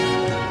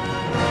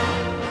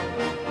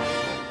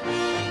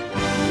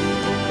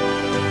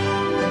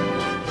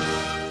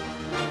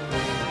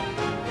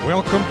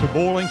Welcome to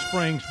Boiling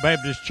Springs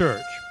Baptist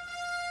Church,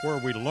 where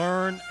we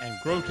learn and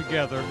grow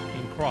together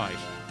in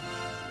Christ.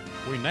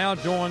 We now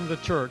join the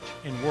church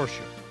in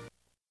worship.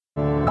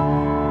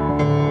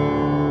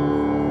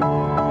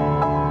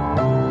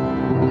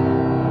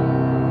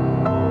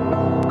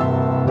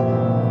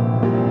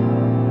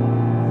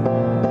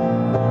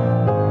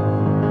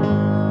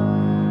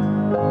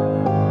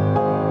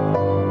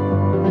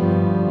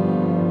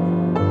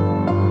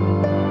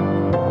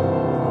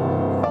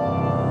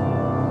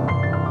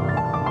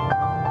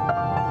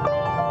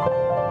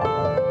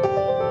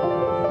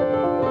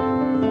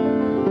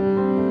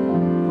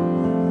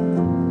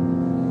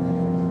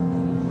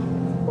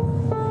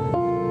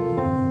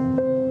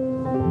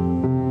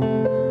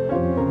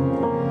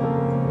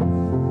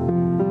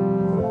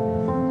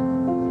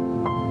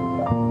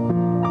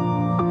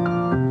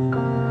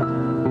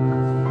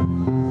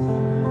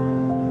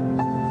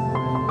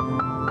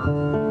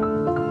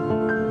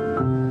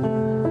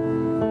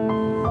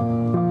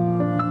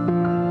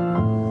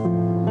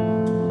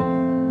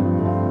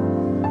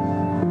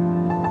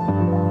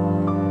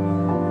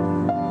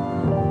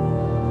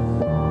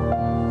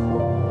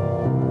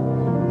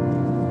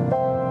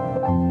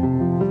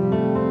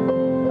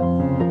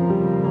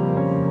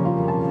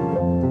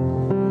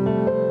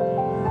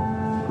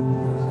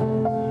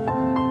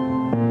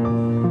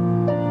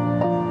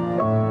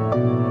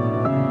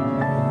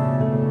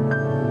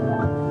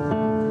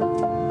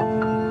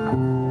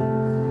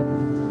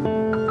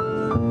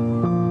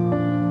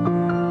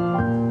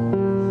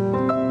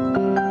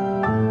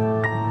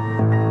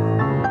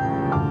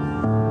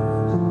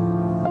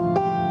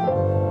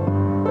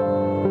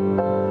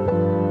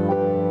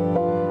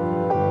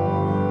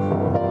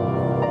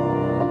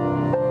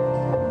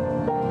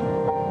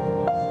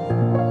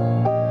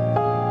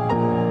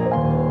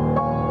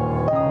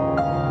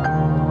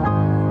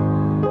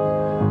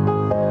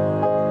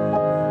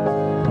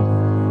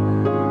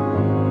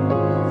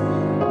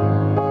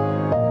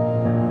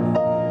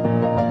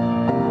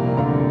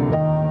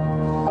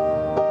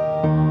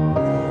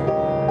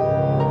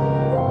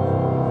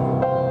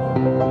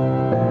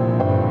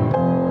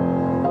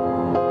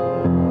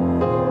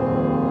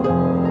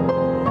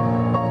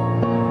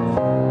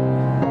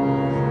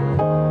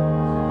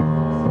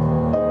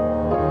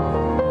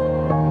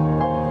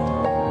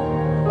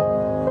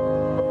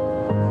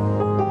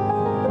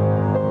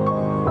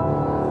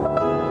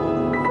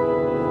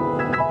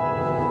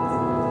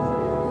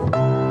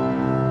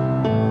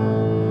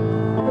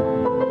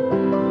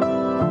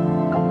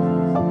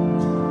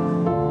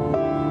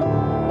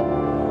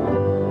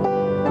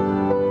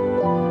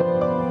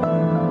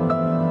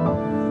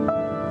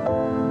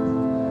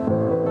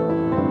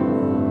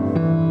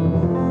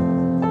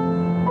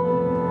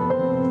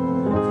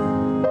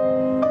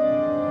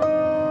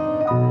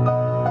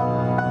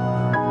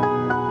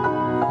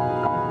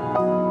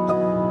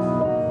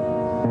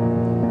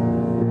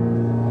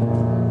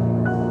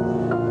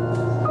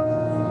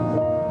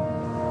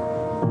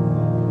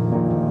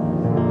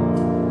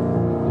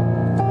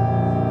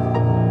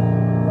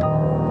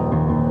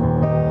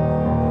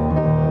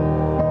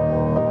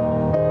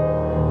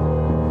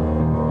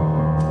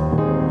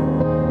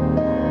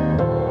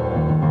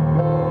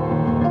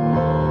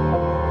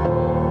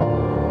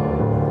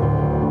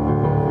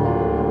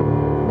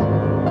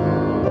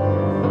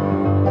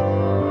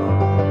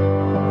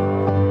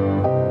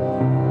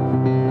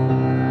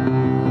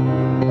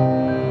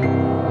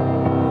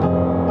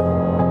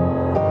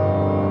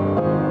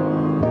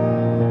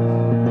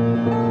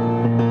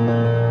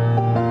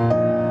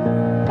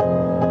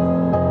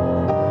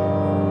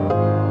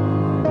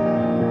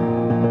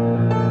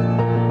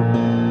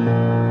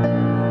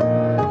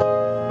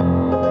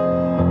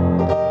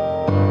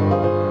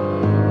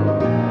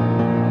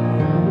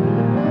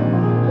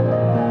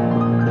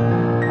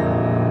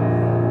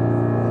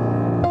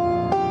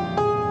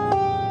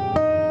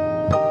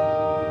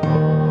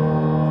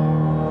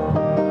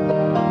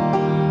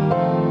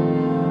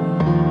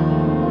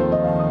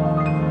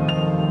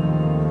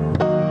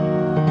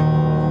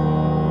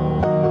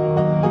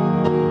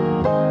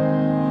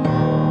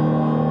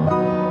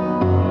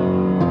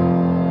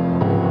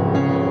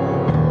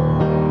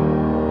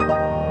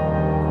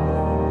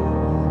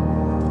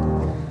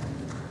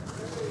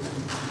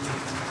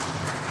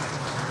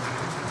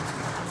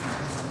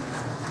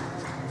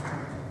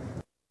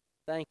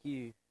 Thank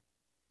you.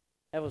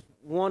 That was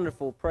a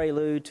wonderful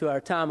prelude to our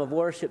time of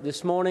worship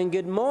this morning.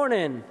 Good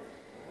morning,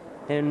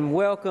 and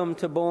welcome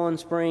to Boiling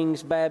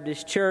Springs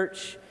Baptist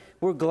Church.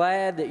 We're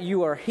glad that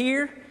you are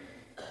here.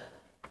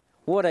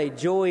 What a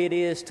joy it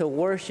is to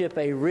worship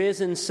a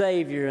risen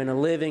Savior and a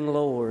living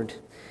Lord.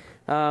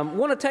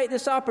 Want to take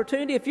this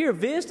opportunity, if you're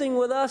visiting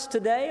with us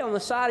today, on the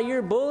side of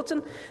your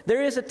bulletin,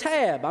 there is a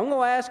tab. I'm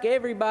going to ask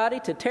everybody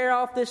to tear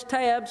off this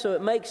tab so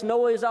it makes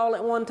noise all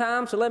at one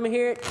time. So let me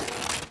hear it.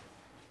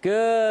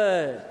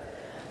 Good.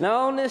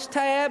 Now on this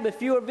tab,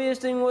 if you are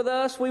visiting with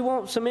us, we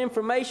want some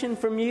information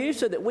from you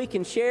so that we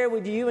can share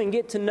with you and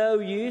get to know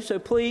you. So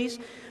please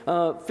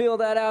fill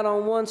that out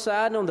on one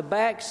side, and on the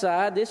back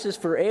side, this is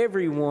for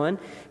everyone.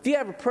 If you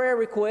have a prayer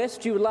request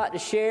that you would like to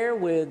share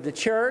with the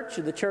church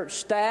or the church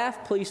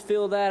staff, please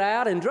fill that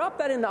out and drop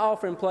that in the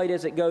offering plate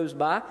as it goes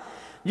by.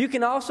 You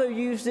can also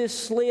use this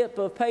slip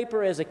of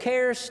paper as a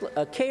care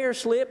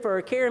slip for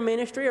a care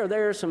ministry, or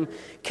there are some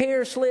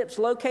care slips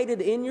located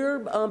in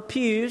your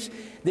pews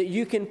that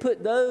you can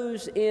put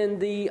those in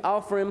the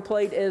offering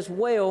plate as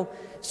well,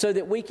 so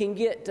that we can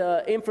get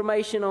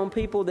information on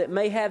people that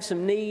may have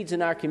some needs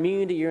in our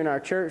community or in our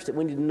church that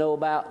we need to know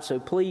about. So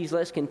please,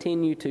 let's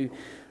continue to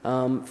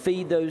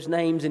feed those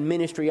names and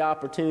ministry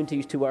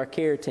opportunities to our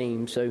care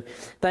team. So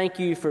thank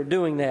you for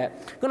doing that.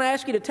 I'm going to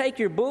ask you to take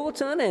your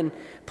bulletin and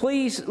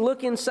please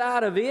look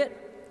inside of it.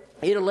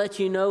 It'll let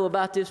you know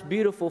about this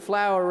beautiful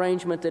flower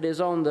arrangement that is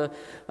on the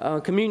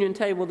communion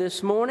table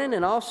this morning,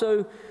 and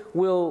also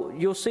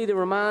you'll see the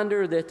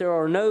reminder that there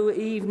are no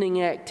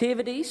evening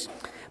activities.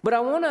 But I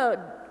want to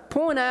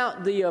point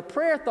out the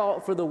prayer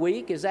thought for the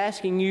week is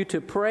asking you to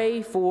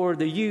pray for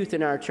the youth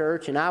in our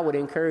church, and I would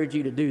encourage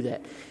you to do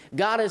that.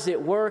 God is at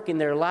work in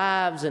their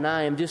lives, and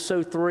I am just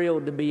so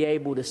thrilled to be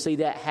able to see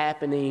that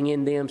happening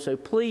in them. So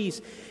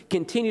please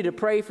continue to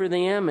pray for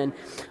them. And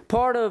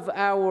part of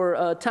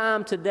our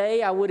time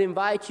today, I would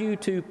invite you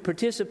to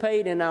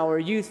participate in our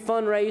youth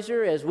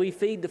fundraiser as we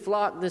feed the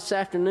flock this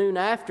afternoon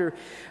after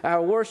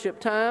our worship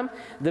time.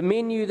 The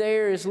menu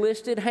there is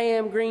listed: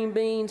 ham, green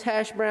beans,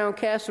 hash brown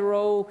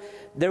casserole.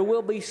 There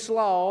will be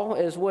slaw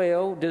as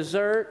well,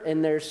 dessert,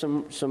 and there's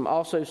some.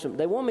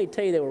 They want me to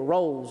tell you there were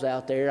rolls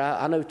out there.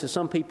 I know to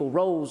some people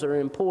rolls are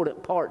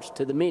important parts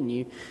to the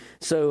menu,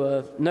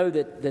 so know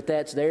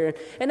that's there.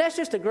 And that's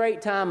just a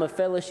great time of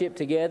fellowship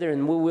together,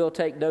 and we will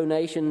take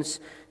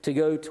donations to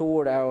go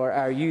toward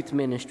our youth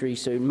ministry,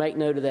 so make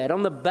note of that.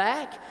 On the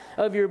back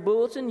of your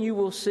bulletin, you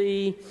will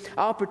see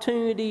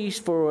opportunities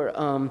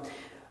for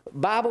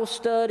Bible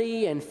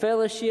study and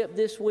fellowship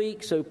this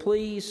week, so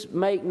please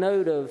make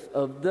note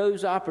of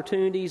those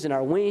opportunities and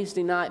our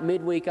Wednesday night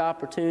midweek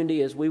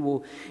opportunity as we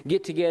will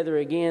get together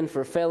again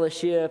for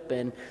fellowship,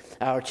 and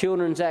our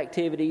children's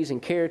activities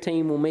and care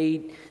team will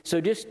meet. So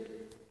just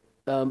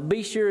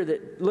be sure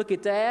that look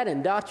at that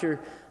and dot your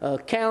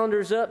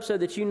calendars up so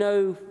that you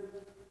know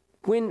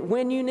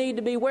when you need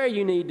to be, where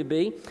you need to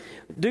be.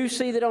 Do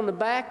see that on the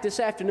back this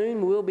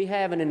afternoon we'll be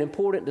having an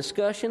important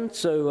discussion,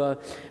 so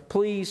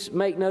please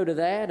make note of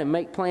that and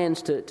make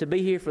plans to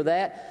be here for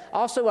that.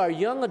 Also, our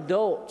young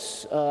adult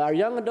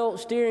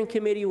steering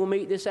committee will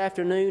meet this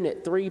afternoon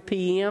at 3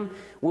 p.m.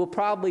 We'll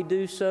probably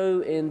do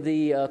so in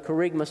the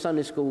Kerygma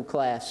Sunday School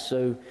class.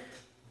 So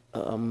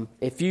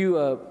if you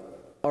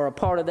are a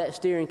part of that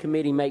steering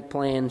committee, make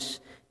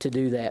plans to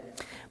do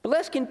that. But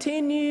let's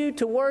continue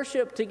to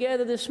worship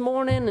together this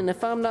morning, and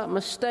if I'm not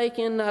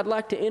mistaken, I'd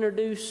like to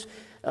introduce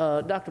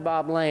Dr.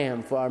 Bob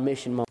Lamb for our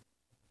mission moment.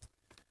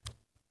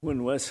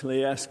 When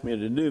Wesley asked me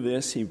to do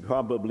this, he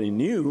probably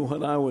knew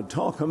what I would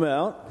talk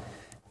about,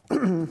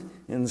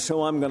 and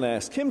so I'm going to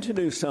ask him to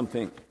do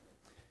something.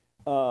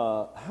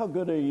 How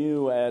good are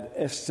you at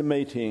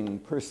estimating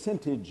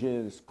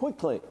percentages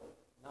quickly?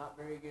 Not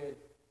very good.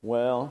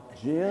 Well,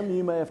 Jim,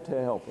 you may have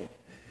to help him.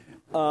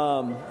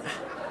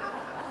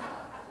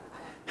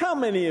 How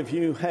many of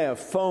you have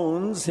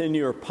phones in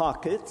your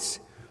pockets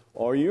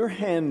or your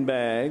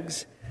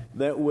handbags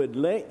that would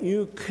let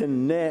you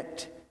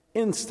connect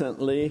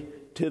instantly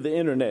to the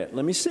internet?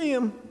 Let me see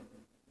them.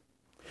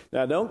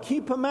 Now, don't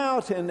keep them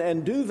out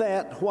and do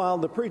that while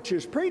the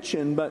preacher's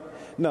preaching, but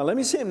now let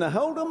me see them. Now,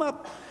 hold them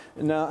up.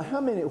 Now,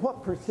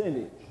 what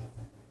percentage?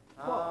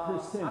 What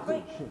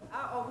percentage? We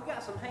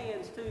got some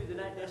hands, too, that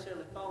aren't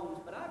necessarily phones,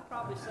 but I'd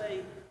probably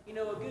say, a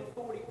good 40%,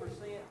 50%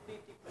 maybe.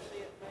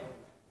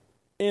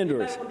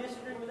 Interesting. Anybody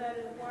disagree with that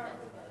in the choir?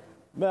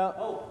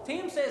 Well,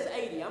 Tim says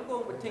 80. I'm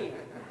going with 10.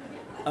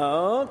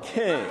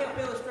 Okay. Might help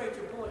illustrate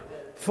your point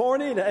better.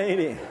 40 to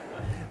 80.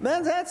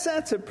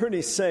 That's a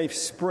pretty safe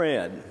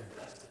spread.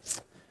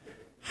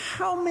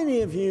 How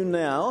many of you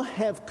now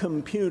have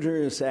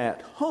computers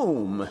at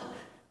home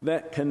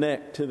that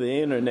connect to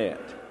the internet?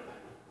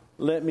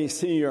 Let me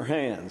see your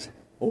hands.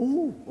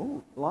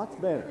 Oh, lots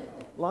better.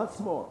 Lots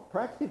more.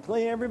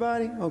 Practically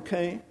everybody?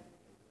 Okay.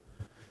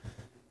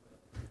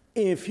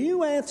 If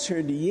you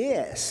answered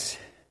yes,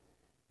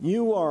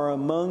 you are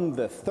among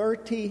the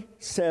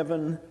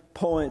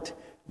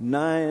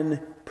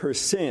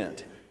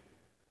 37.9%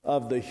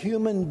 of the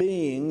human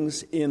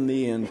beings in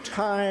the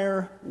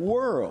entire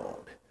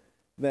world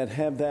that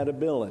have that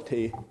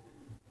ability,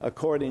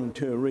 according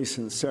to a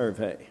recent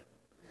survey.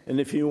 And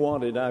if you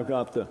want it, I've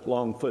got the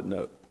long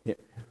footnote here.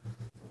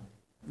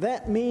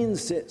 That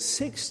means that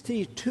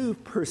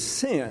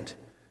 62%,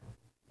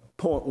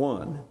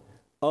 0.1,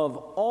 of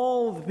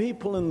all the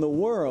people in the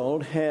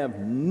world have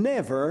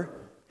never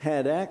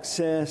had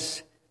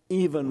access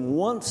even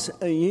once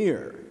a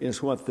year,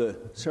 is what the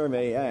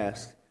survey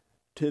asked,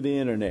 to the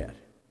internet.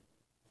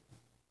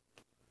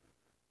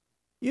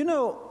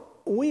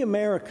 We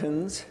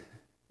Americans,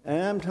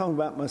 and I'm talking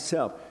about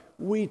myself,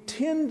 we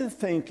tend to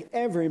think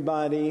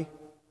everybody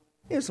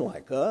is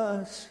like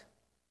us.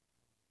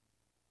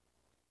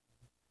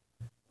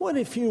 What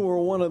if you were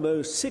one of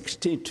those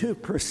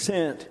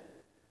 62%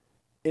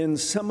 in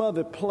some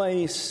other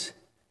place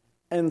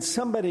and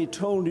somebody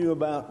told you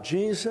about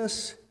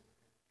Jesus,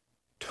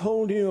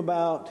 told you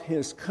about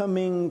his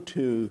coming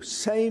to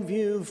save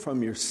you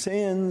from your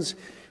sins,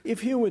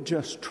 if you would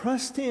just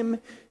trust him,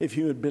 if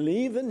you would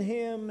believe in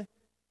him,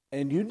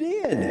 and you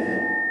did.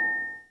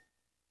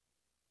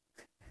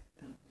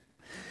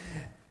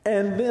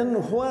 And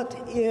then what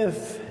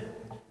if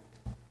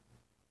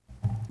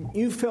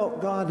you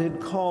felt God had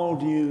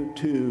called you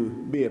to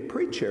be a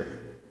preacher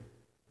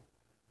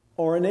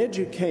or an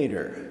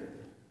educator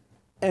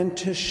and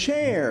to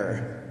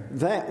share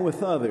that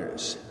with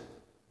others?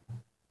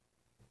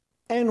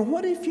 And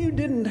what if you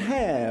didn't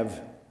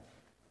have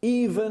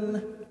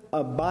even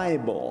a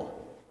Bible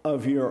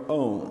of your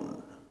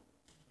own?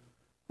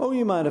 Oh,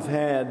 you might have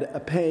had a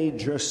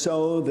page or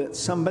so that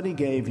somebody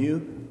gave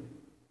you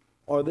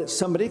or that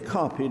somebody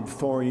copied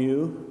for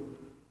you.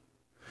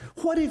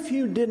 What if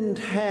you didn't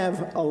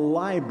have a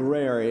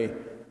library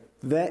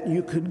that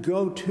you could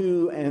go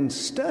to and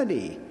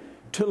study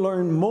to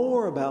learn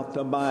more about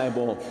the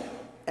Bible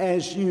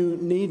as you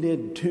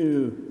needed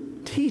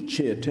to teach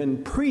it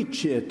and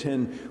preach it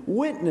and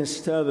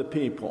witness to other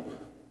people?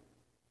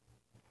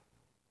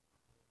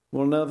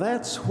 Well, now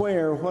that's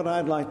where what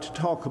I'd like to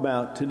talk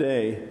about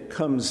today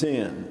comes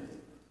in.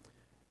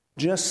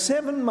 Just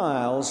 7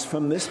 miles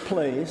from this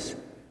place,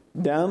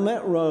 down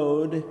that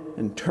road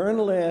and turn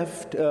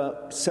left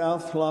up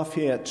South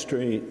Lafayette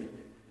Street,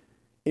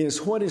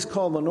 is what is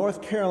called the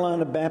North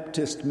Carolina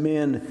Baptist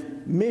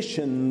Men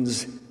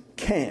Missions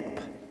Camp.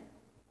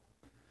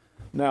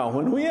 Now,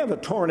 when we have a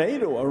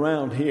tornado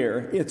around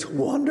here, it's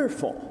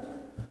wonderful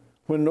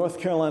when North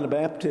Carolina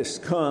Baptists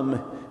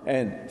come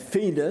and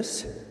feed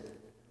us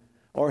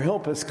or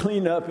help us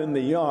clean up in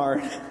the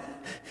yard,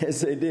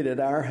 as they did at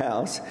our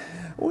house.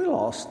 We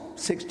lost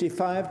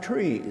 65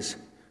 trees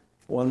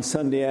one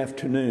Sunday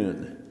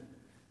afternoon.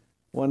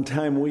 One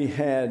time we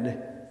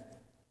had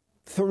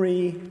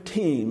 3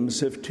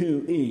 teams of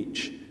 2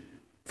 each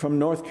from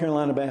North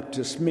Carolina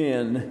Baptist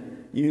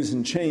men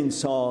using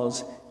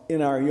chainsaws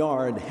in our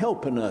yard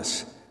helping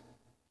us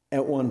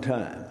at one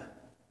time.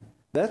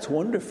 That's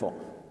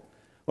wonderful.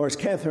 Or as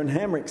Catherine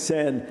Hamrick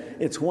said,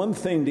 it's one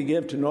thing to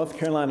give to North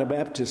Carolina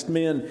Baptist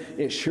men.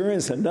 It sure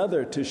is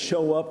another to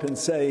show up and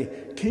say,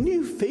 "Can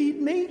you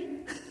feed me?"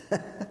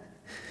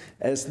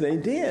 As they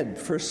did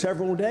for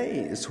several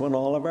days when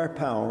all of our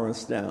power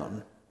was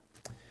down.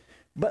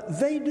 But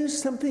they do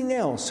something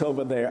else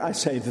over there. I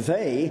say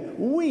they,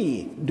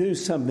 we do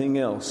something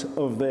else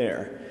over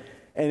there.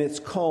 And it's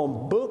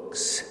called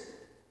Books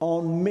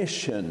on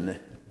Mission.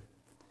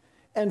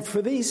 And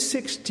for these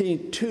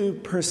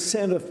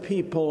 62% of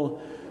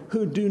people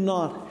who do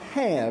not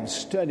have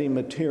study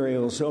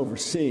materials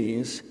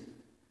overseas,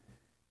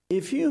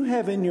 if you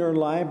have in your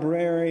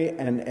library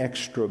an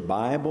extra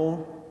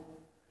Bible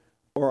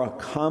or a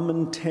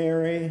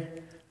commentary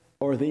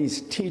or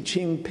these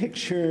teaching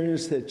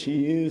pictures that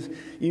you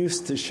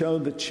used to show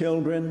the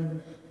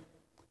children,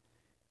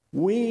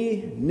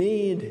 we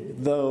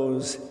need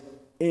those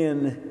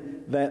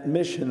in that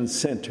mission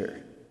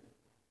center.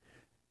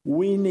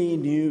 We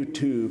need you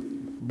to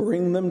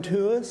bring them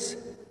to us,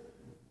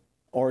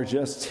 or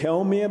just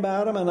tell me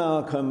about them and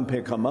I'll come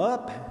pick them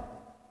up.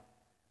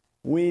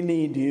 We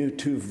need you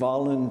to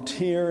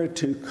volunteer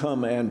to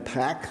come and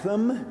pack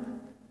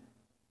them.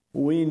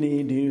 We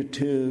need you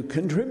to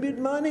contribute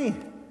money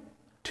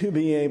to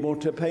be able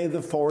to pay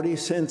the 40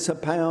 cents a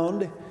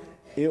pound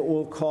it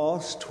will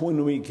cost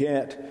when we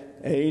get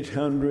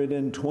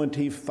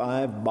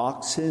 825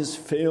 boxes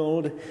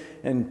filled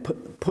and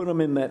put them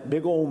in that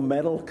big old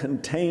metal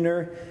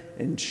container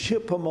and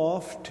ship them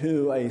off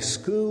to a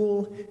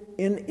school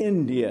in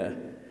India.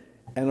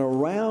 And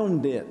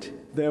around it,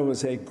 there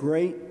was a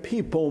great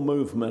people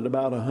movement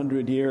about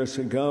 100 years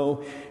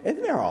ago.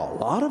 And there are a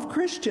lot of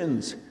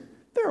Christians.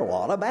 There are a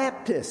lot of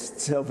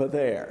Baptists over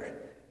there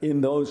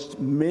in those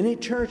many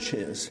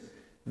churches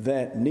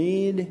that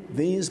need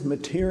these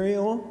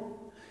material.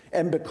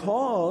 And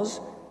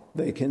because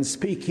they can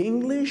speak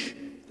English,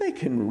 they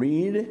can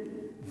read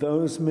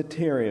those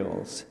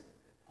materials.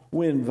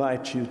 We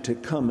invite you to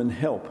come and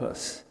help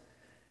us.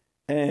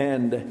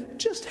 And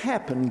just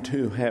happen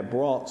to have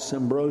brought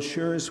some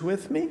brochures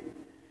with me.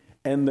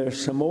 And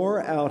there's some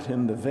more out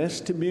in the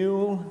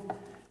vestibule.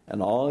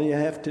 And all you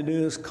have to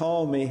do is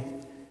call me.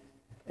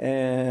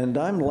 And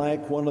I'm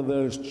like one of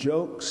those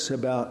jokes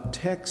about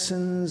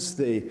Texans.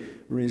 The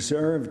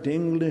reserved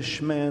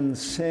Englishman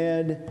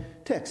said,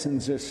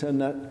 Texans are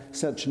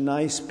such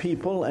nice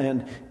people,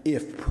 and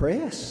if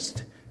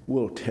pressed,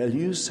 will tell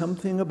you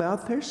something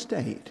about their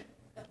state.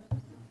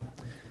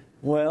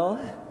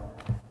 Well,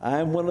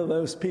 I'm one of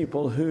those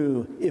people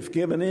who, if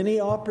given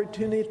any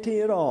opportunity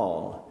at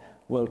all,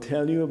 will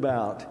tell you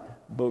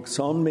about Books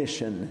on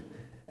Mission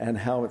and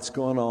how it's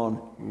going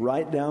on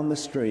right down the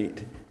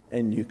street,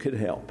 and you could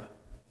help.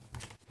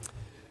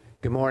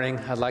 Good morning.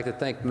 I'd like to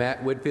thank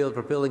Matt Whitfield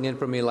for filling in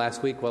for me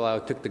last week while I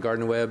took the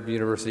Gardner Webb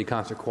University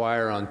Concert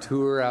Choir on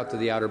tour out to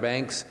the Outer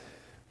Banks.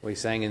 We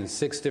sang in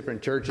 6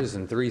 different churches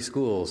and 3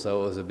 schools,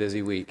 so it was a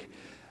busy week.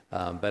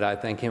 But I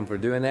thank him for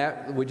doing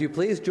that. Would you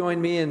please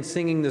join me in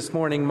singing this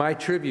morning my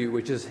tribute,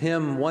 which is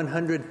hymn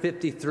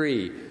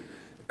 153.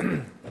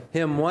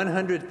 Hymn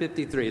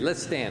 153.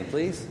 Let's stand,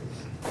 please.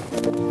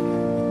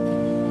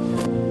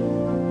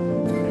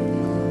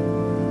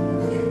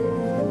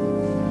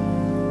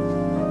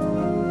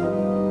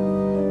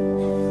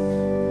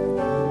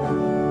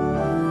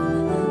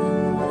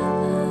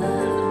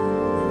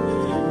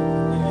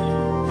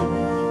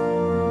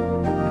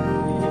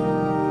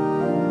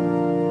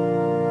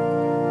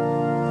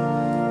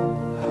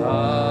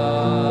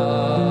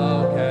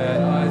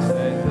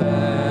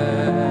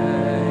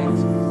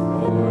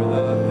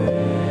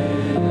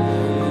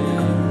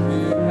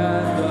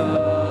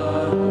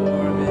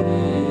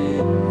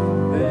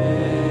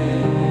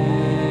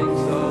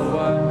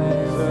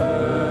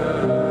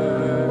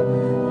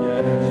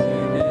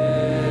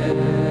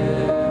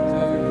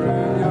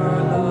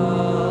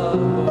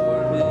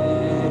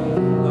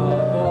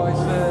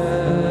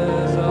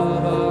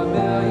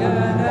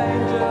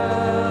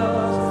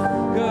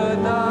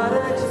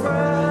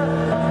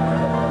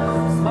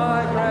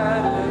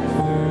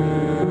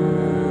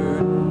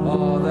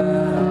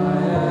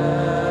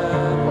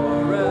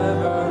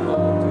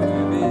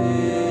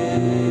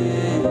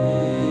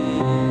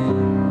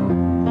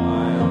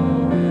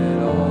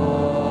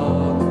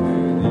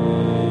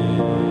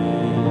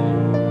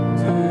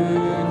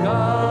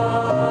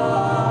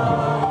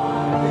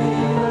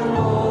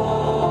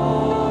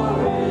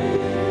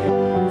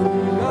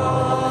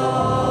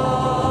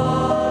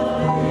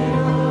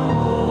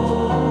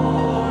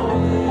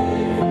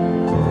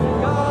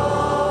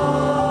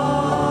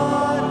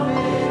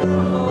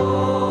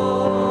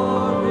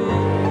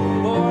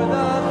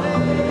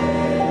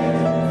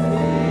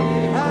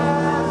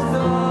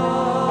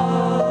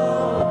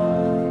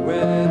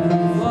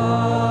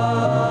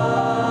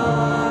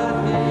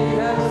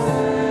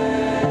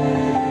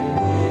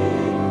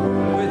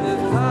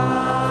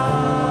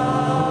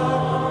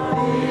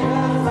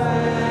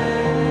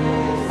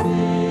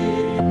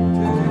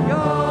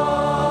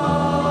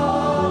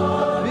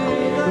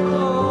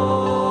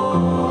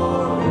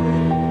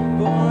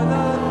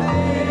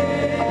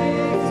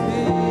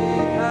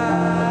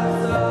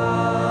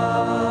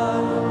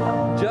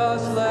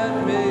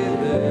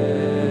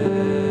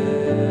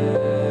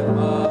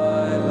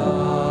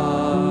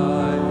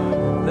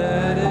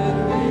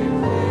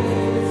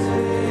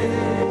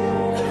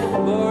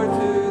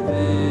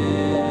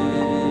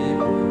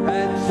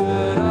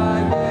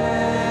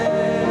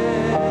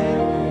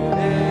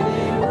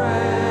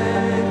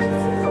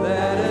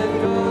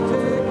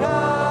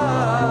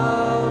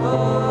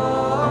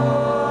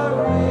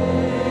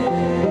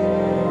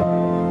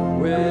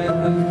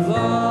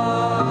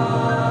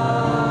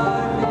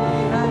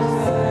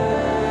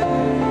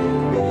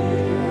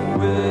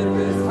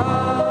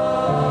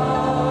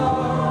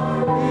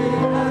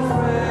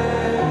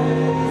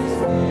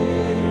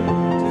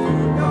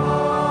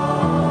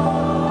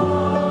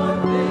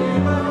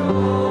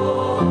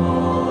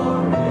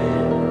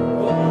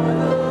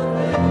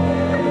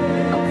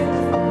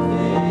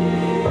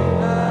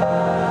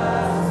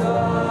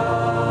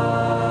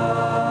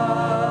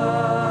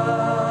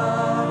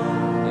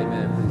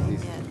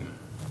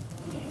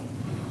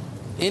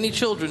 Any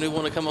children who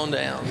want to come on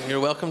down, you're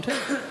welcome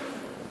to.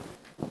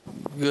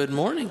 Good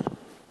morning.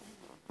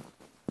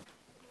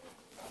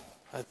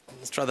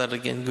 Let's try that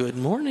again. Good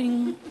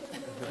morning.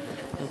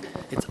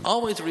 It's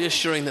always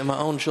reassuring that my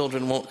own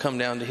children won't come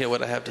down to hear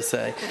what I have to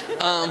say.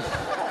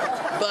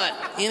 But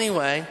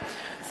anyway,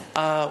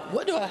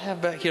 what do I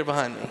have back here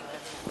behind me?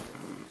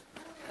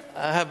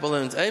 I have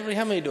balloons. Avery,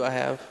 how many do I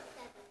have?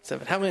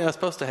 7. How many am I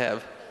supposed to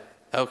have?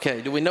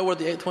 Okay. Do we know where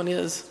the 8th one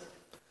is?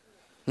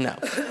 No.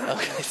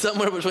 Okay,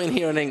 somewhere between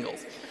here and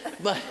Ingalls.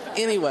 But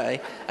anyway,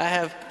 I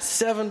have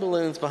 7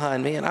 balloons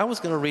behind me, and I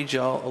was going to read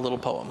y'all a little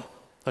poem.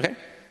 Okay?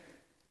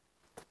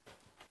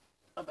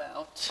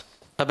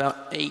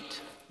 About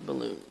 8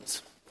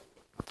 balloons.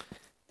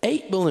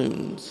 8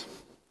 balloons.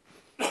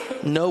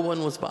 No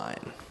one was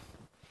buying.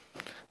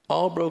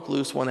 All broke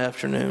loose one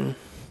afternoon.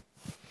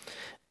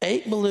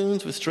 8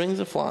 balloons with strings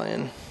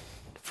a-flying,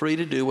 free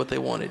to do what they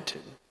wanted to.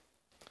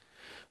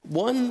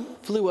 One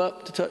flew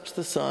up to touch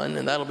the sun,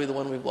 and that'll be the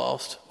one we've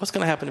lost. What's going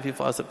to happen if he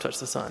flies up to touch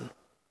the sun?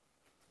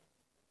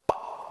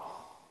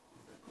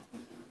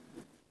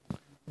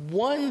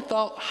 One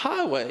thought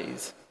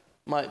highways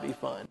might be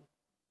fun.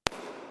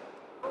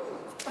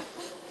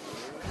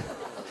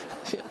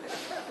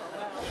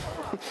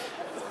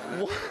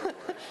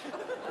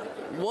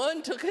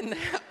 One took a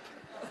nap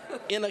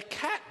in a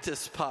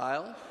cactus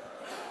pile.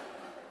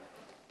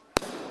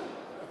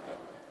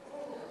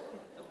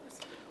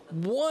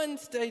 One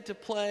stayed to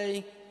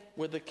play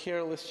with a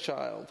careless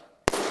child.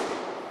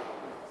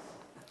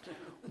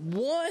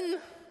 One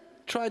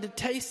tried to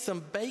taste some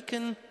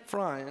bacon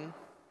frying.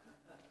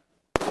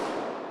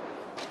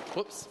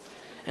 Whoops.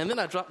 And then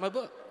I dropped my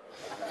book.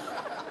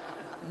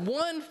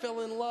 One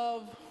fell in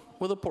love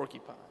with a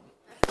porcupine.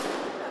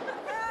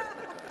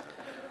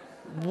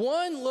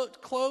 One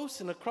looked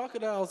close in a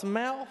crocodile's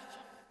mouth.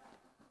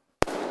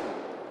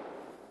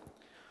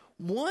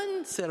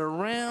 One sat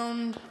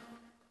around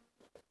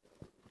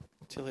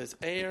till his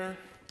air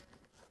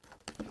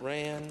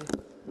ran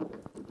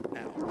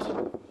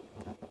out.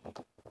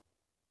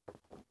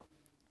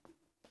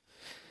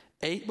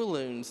 8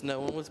 balloons no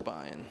one was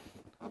buying.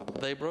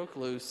 They broke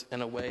loose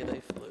and away they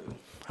flew.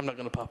 I'm not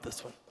going to pop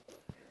this one.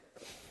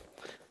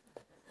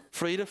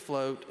 Free to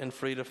float and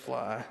free to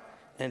fly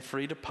and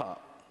free to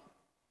pop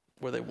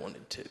where they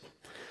wanted to.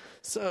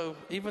 So,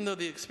 even though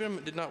the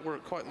experiment did not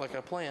work quite like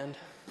I planned,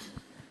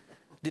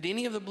 did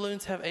any of the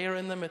balloons have air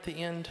in them at the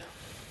end?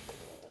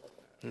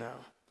 No.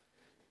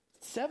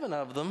 7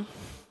 of them,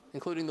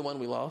 including the one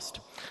we lost,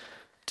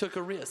 took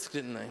a risk,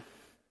 didn't they?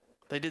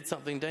 They did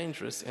something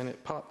dangerous and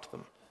it popped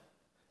them.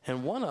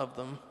 And one of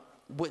them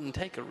wouldn't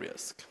take a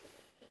risk.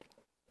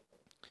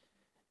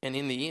 And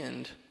in the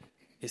end,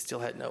 it still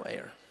had no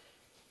air.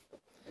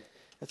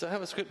 And so I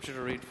have a scripture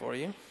to read for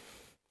you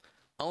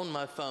on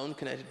my phone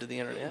connected to the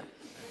internet.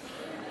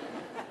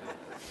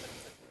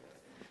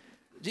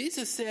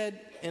 Jesus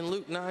said in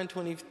Luke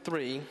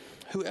 9:23,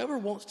 "Whoever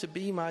wants to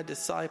be my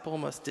disciple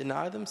must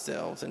deny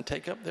themselves and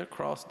take up their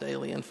cross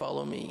daily and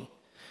follow me.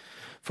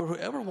 For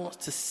whoever wants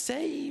to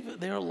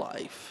save their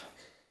life,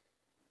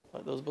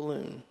 like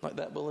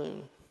that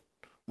balloon,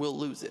 will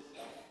lose it.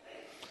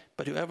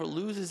 But whoever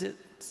loses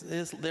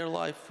their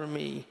life for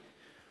me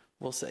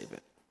will save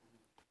it."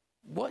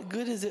 What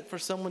good is it for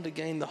someone to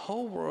gain the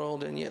whole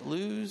world and yet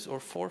lose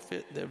or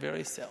forfeit their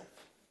very self?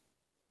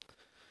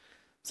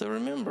 So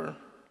remember,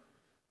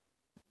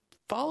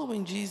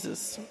 following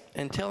Jesus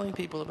and telling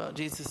people about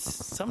Jesus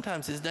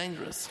sometimes is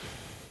dangerous.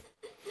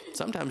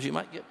 Sometimes you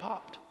might get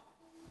popped.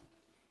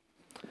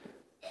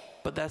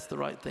 But that's the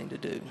right thing to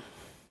do.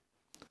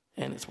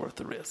 And it's worth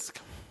the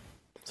risk.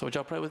 So would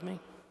y'all pray with me?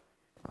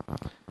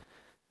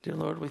 Dear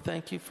Lord, we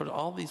thank you for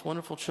all these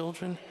wonderful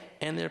children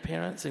and their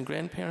parents and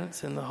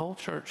grandparents and the whole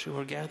church who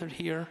are gathered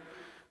here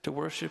to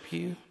worship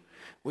you.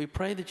 We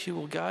pray that you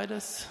will guide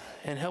us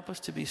and help us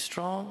to be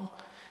strong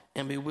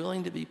and be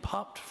willing to be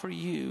popped for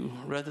you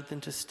rather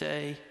than to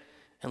stay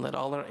and let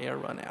all our air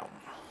run out.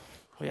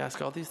 We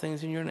ask all these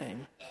things in your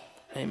name.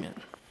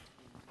 Amen.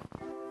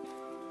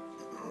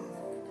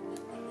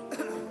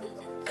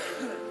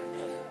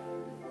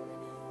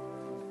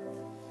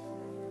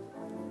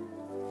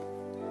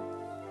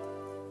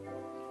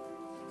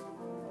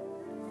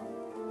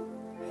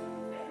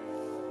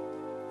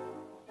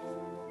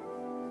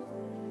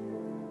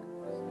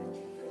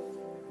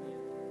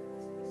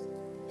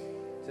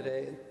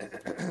 Today,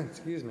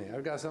 excuse me,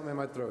 I've got something in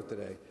my throat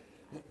today.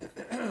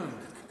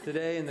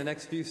 Today, in the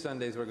next few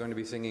Sundays, we're going to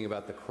be singing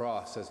about the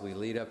cross as we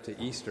lead up to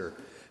Easter.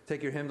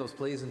 Take your hymnals,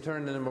 please, and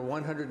turn to number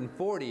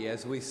 140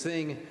 as we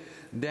sing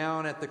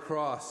 "Down at the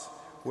Cross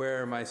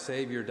Where My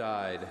Savior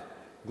Died."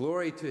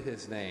 Glory to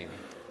his name.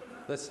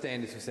 Let's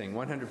stand as we sing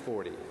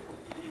 140.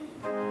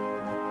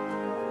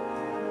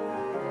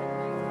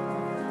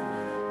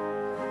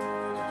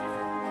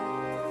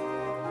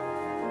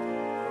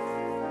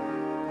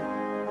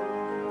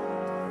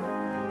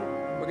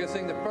 We're going to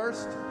sing the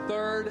first,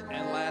 third,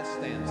 and last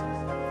stanzas.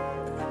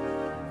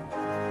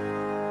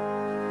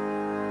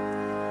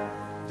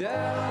 Down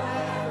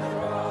at the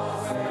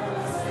cross where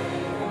my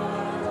Savior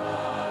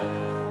died,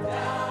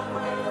 down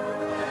where the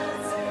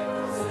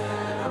cleansing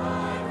sin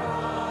I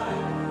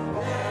cried,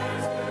 there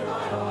to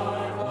my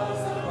heart was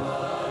the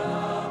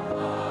blood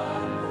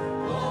applied.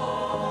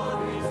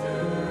 Glory to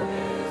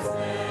his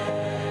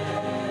name,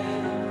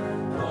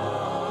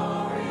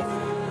 glory to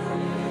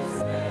his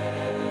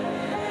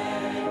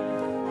name,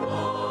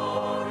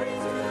 glory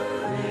to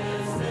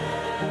his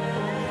name.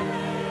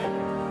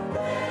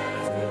 There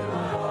to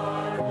my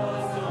heart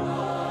was the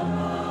blood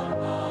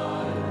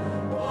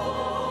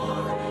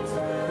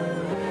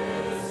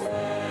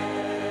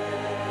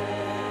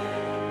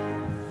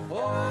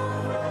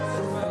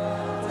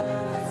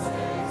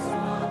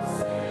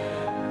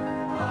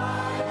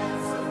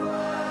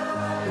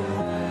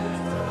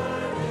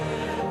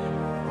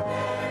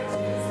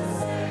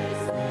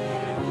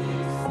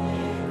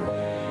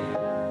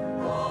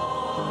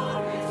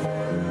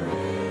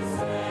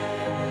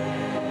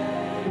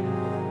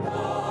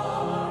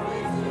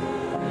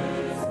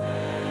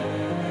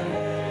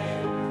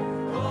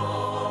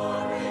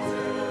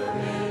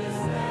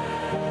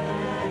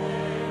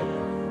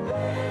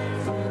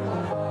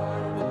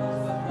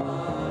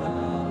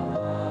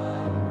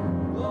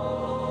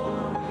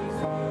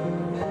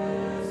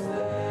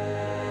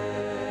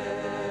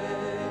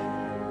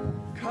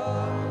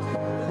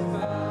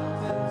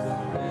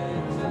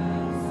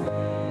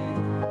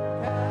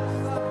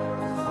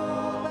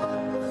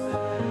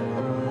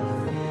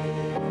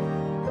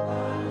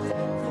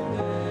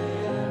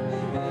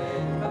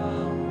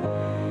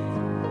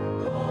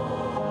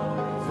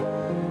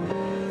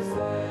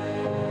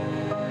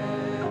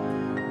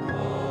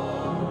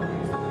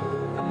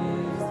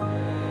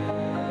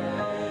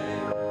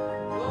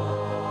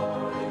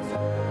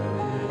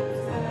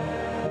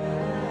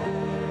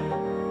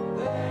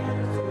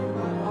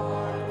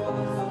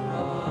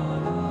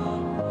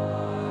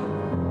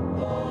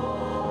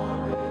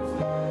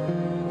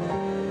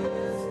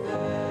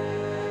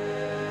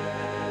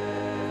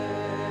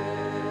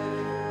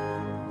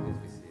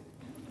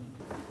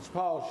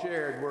Paul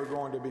shared, we're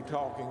going to be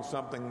talking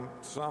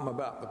some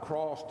about the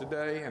cross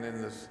today, and in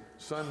the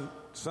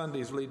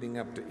Sundays leading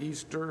up to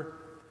Easter.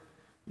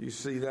 You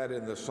see that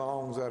in the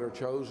songs that are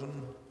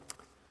chosen.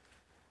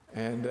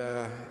 And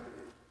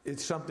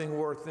it's something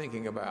worth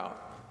thinking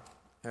about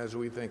as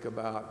we think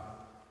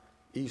about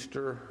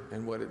Easter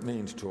and what it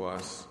means to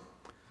us.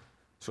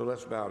 So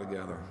let's bow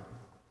together.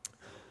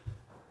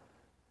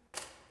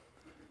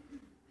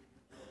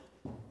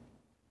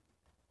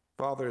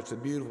 Father, it's a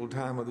beautiful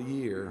time of the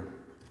year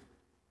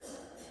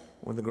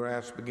when the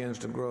grass begins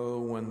to grow,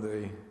 when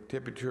the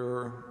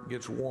temperature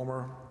gets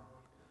warmer,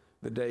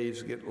 the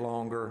days get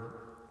longer.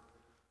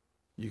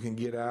 You can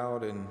get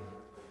out and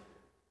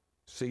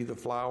see the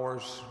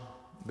flowers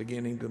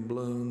beginning to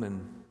bloom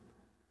and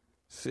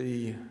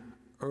see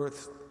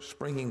earth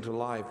springing to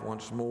life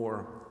once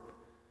more.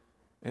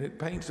 And it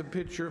paints a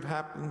picture of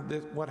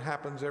what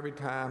happens every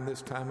time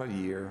this time of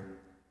year.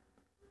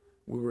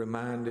 We're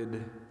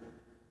reminded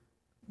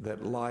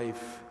that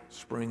life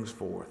springs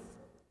forth.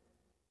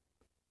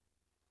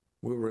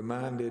 We're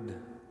reminded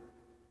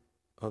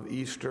of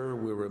Easter.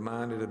 We're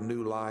reminded of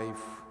new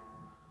life.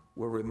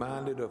 We're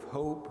reminded of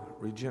hope,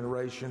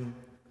 regeneration,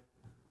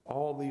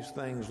 all these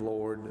things,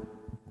 Lord,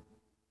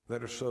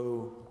 that are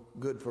so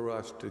good for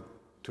us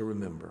to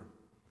remember.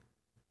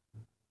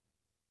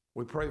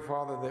 We pray,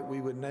 Father, that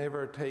we would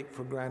never take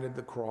for granted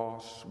the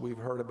cross. We've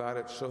heard about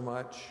it so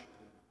much.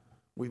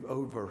 We've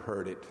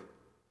overheard it.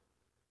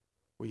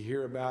 We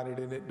hear about it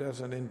and it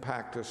doesn't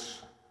impact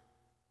us.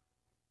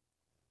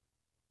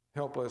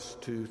 Help us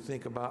to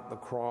think about the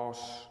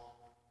cross,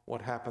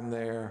 what happened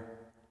there,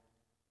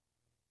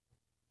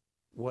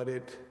 what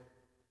it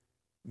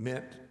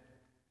meant,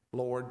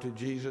 Lord, to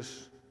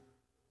Jesus,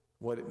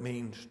 what it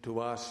means to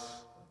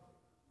us,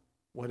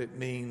 what it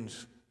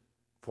means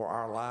for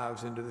our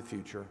lives into the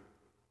future.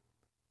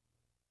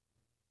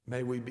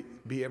 May we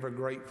be ever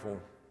grateful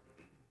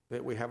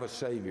that we have a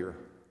Savior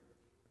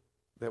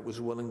that was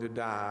willing to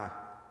die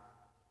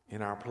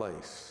in our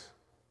place.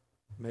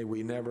 May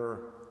we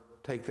never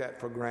take that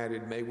for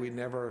granted. May we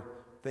never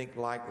think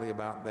lightly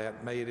about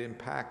that. May it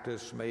impact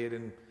us. May it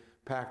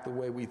impact the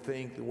way we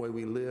think, the way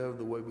we live,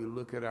 the way we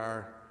look at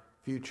our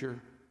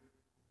future.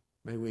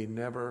 May we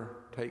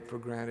never take for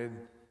granted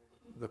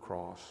the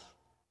cross.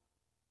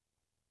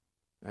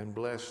 And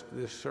bless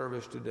this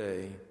service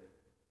today,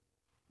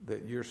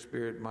 that your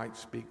Spirit might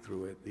speak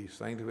through it. These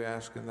things we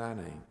ask in thy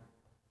name.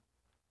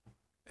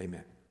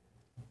 Amen.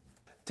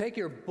 Take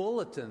your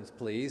bulletins,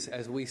 please,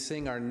 as we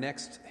sing our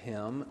next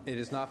hymn. It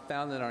is not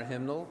found in our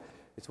hymnal.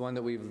 It's one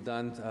that we've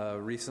done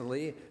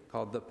recently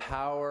called The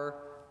Power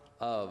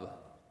of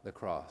the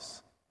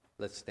Cross.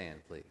 Let's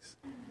stand, please.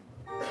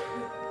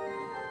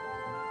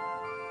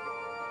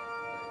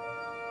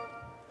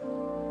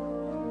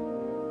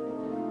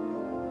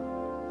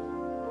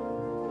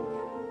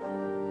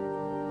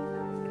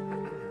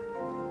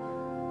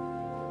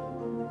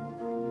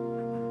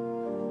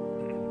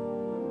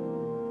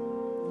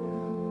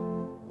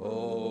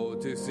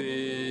 To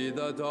see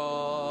the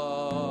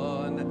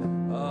dawn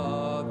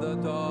of the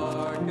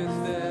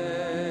darkest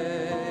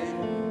day,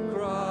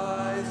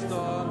 Christ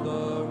on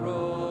the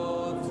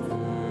road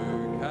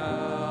to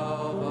Calvary,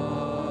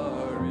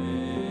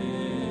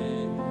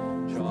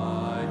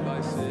 tried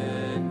by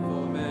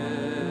sinful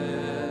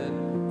men,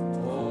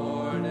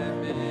 torn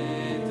and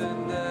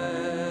beaten,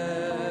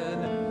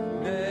 then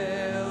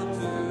nailed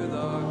to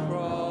the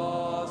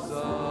cross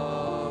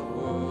of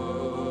wood.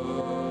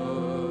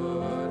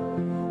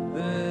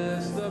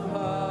 The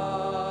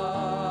power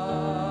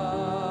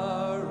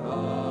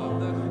of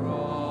the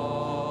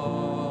cross.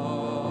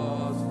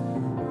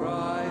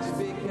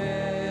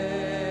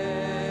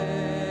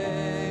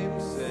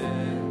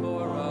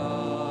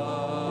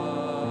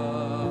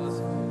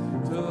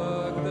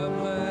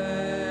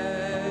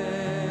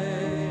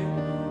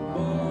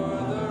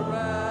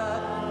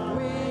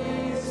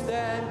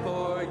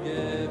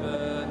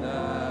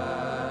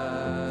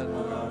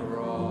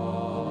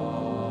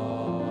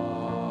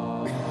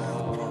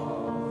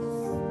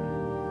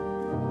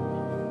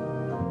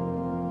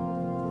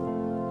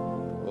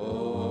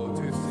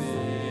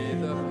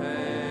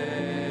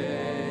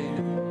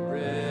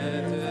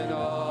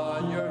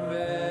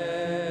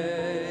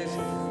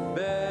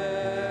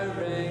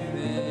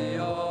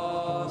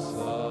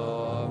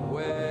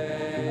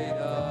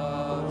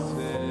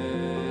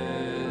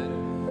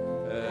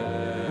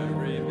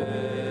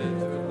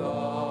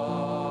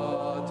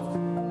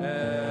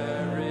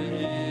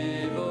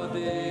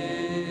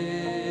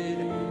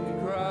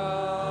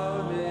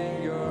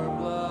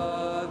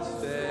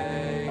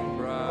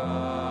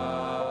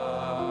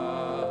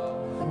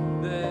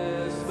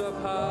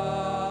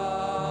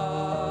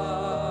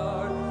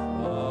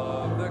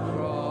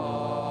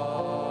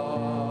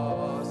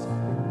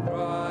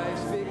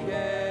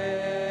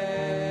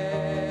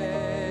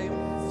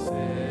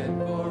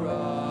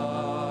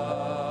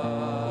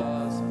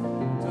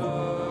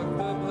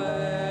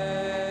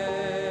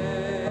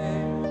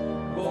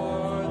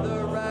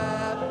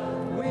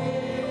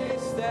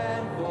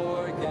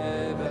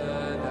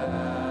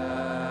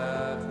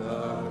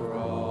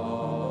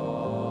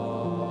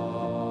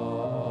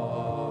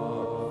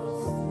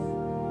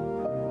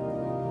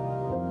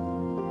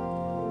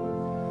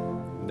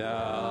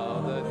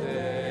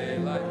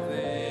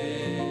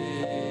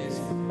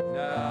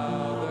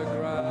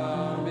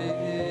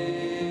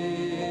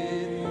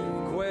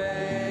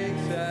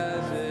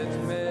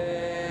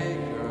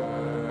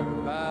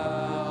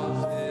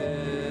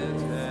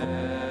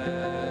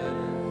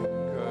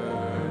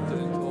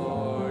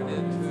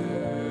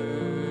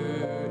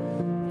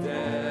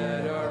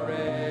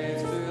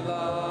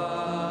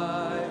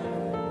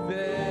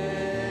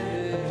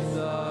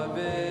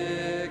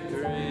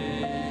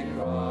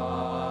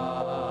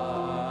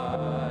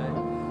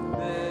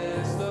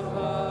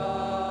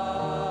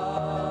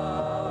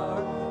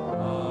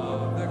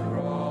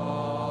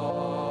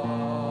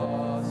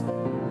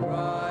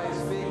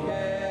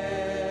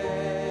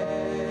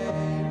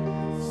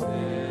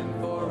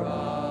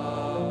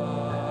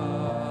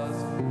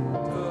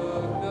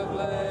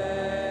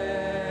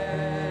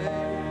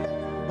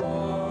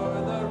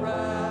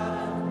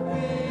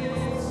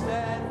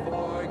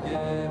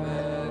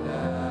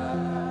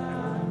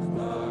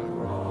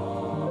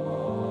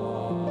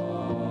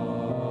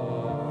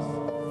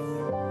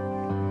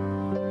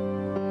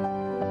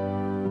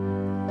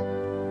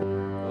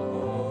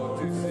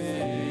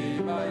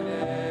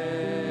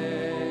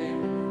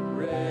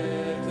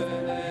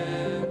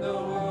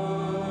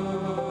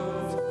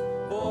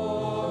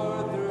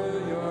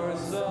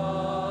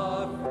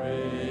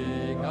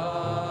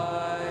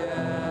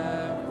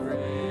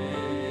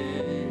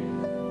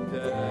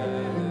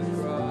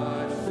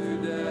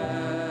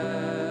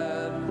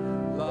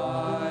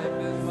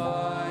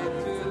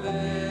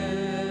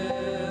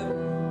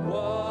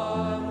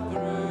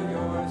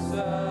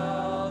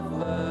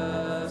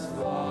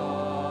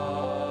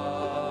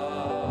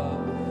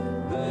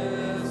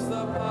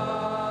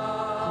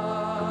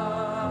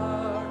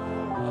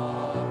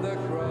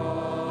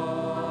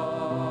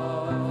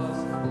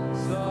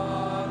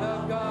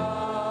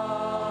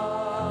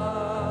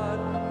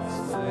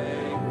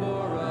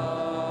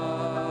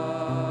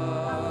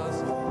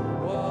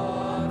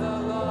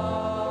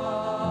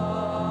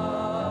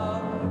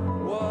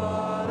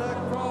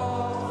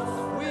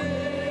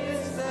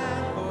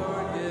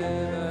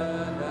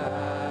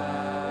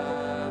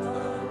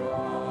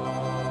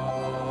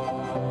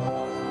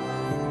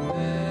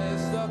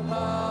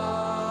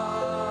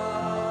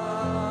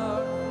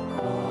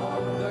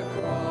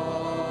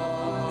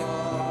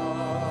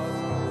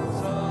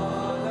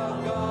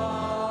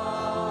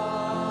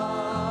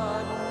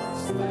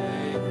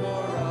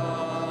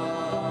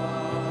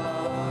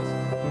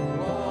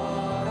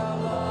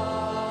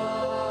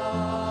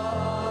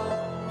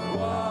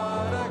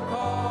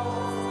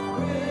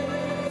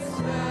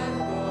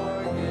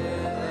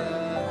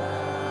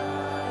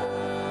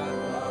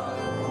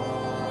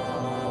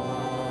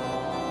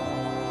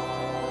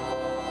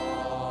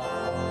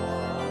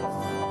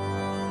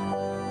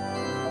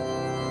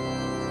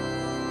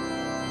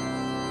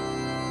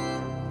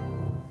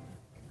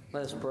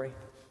 Let us pray.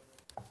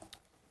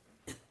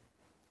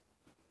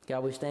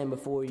 God, we stand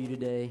before you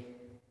today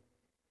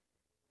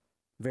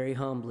very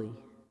humbly,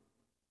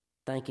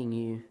 thanking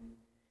you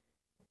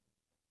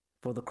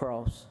for the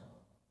cross.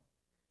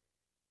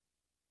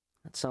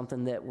 That's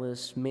something that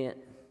was meant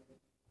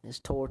as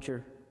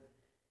torture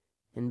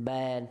and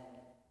bad.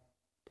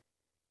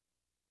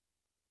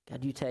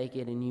 God, you take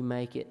it and you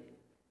make it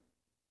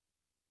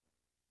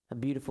a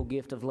beautiful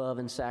gift of love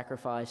and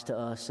sacrifice to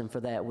us, and for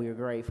that we are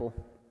grateful.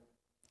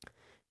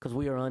 Because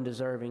we are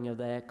undeserving of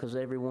that, because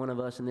every one of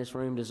us in this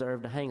room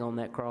deserved to hang on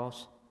that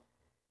cross.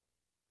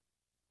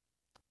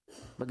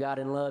 But God,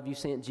 in love, you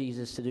sent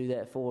Jesus to do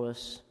that for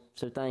us,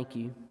 so thank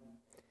you.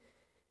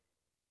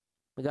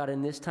 But God,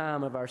 in this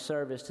time of our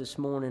service this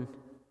morning,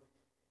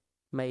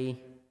 may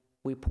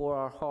we pour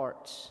our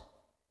hearts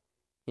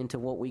into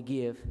what we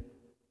give.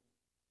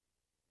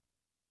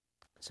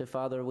 So,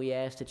 Father, we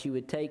ask that you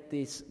would take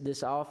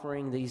this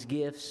offering, these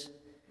gifts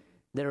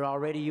that are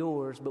already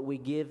yours, but we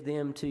give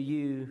them to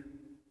you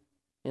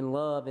in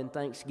love and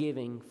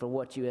thanksgiving for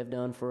what you have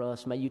done for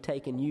us. May you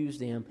take and use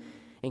them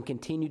and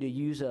continue to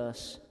use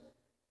us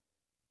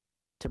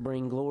to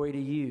bring glory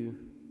to you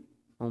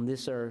on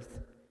this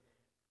earth.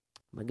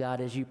 But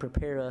God, as you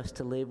prepare us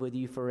to live with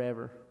you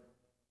forever,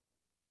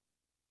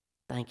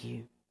 thank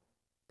you.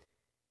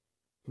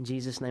 In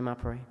Jesus' name I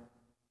pray.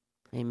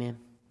 Amen.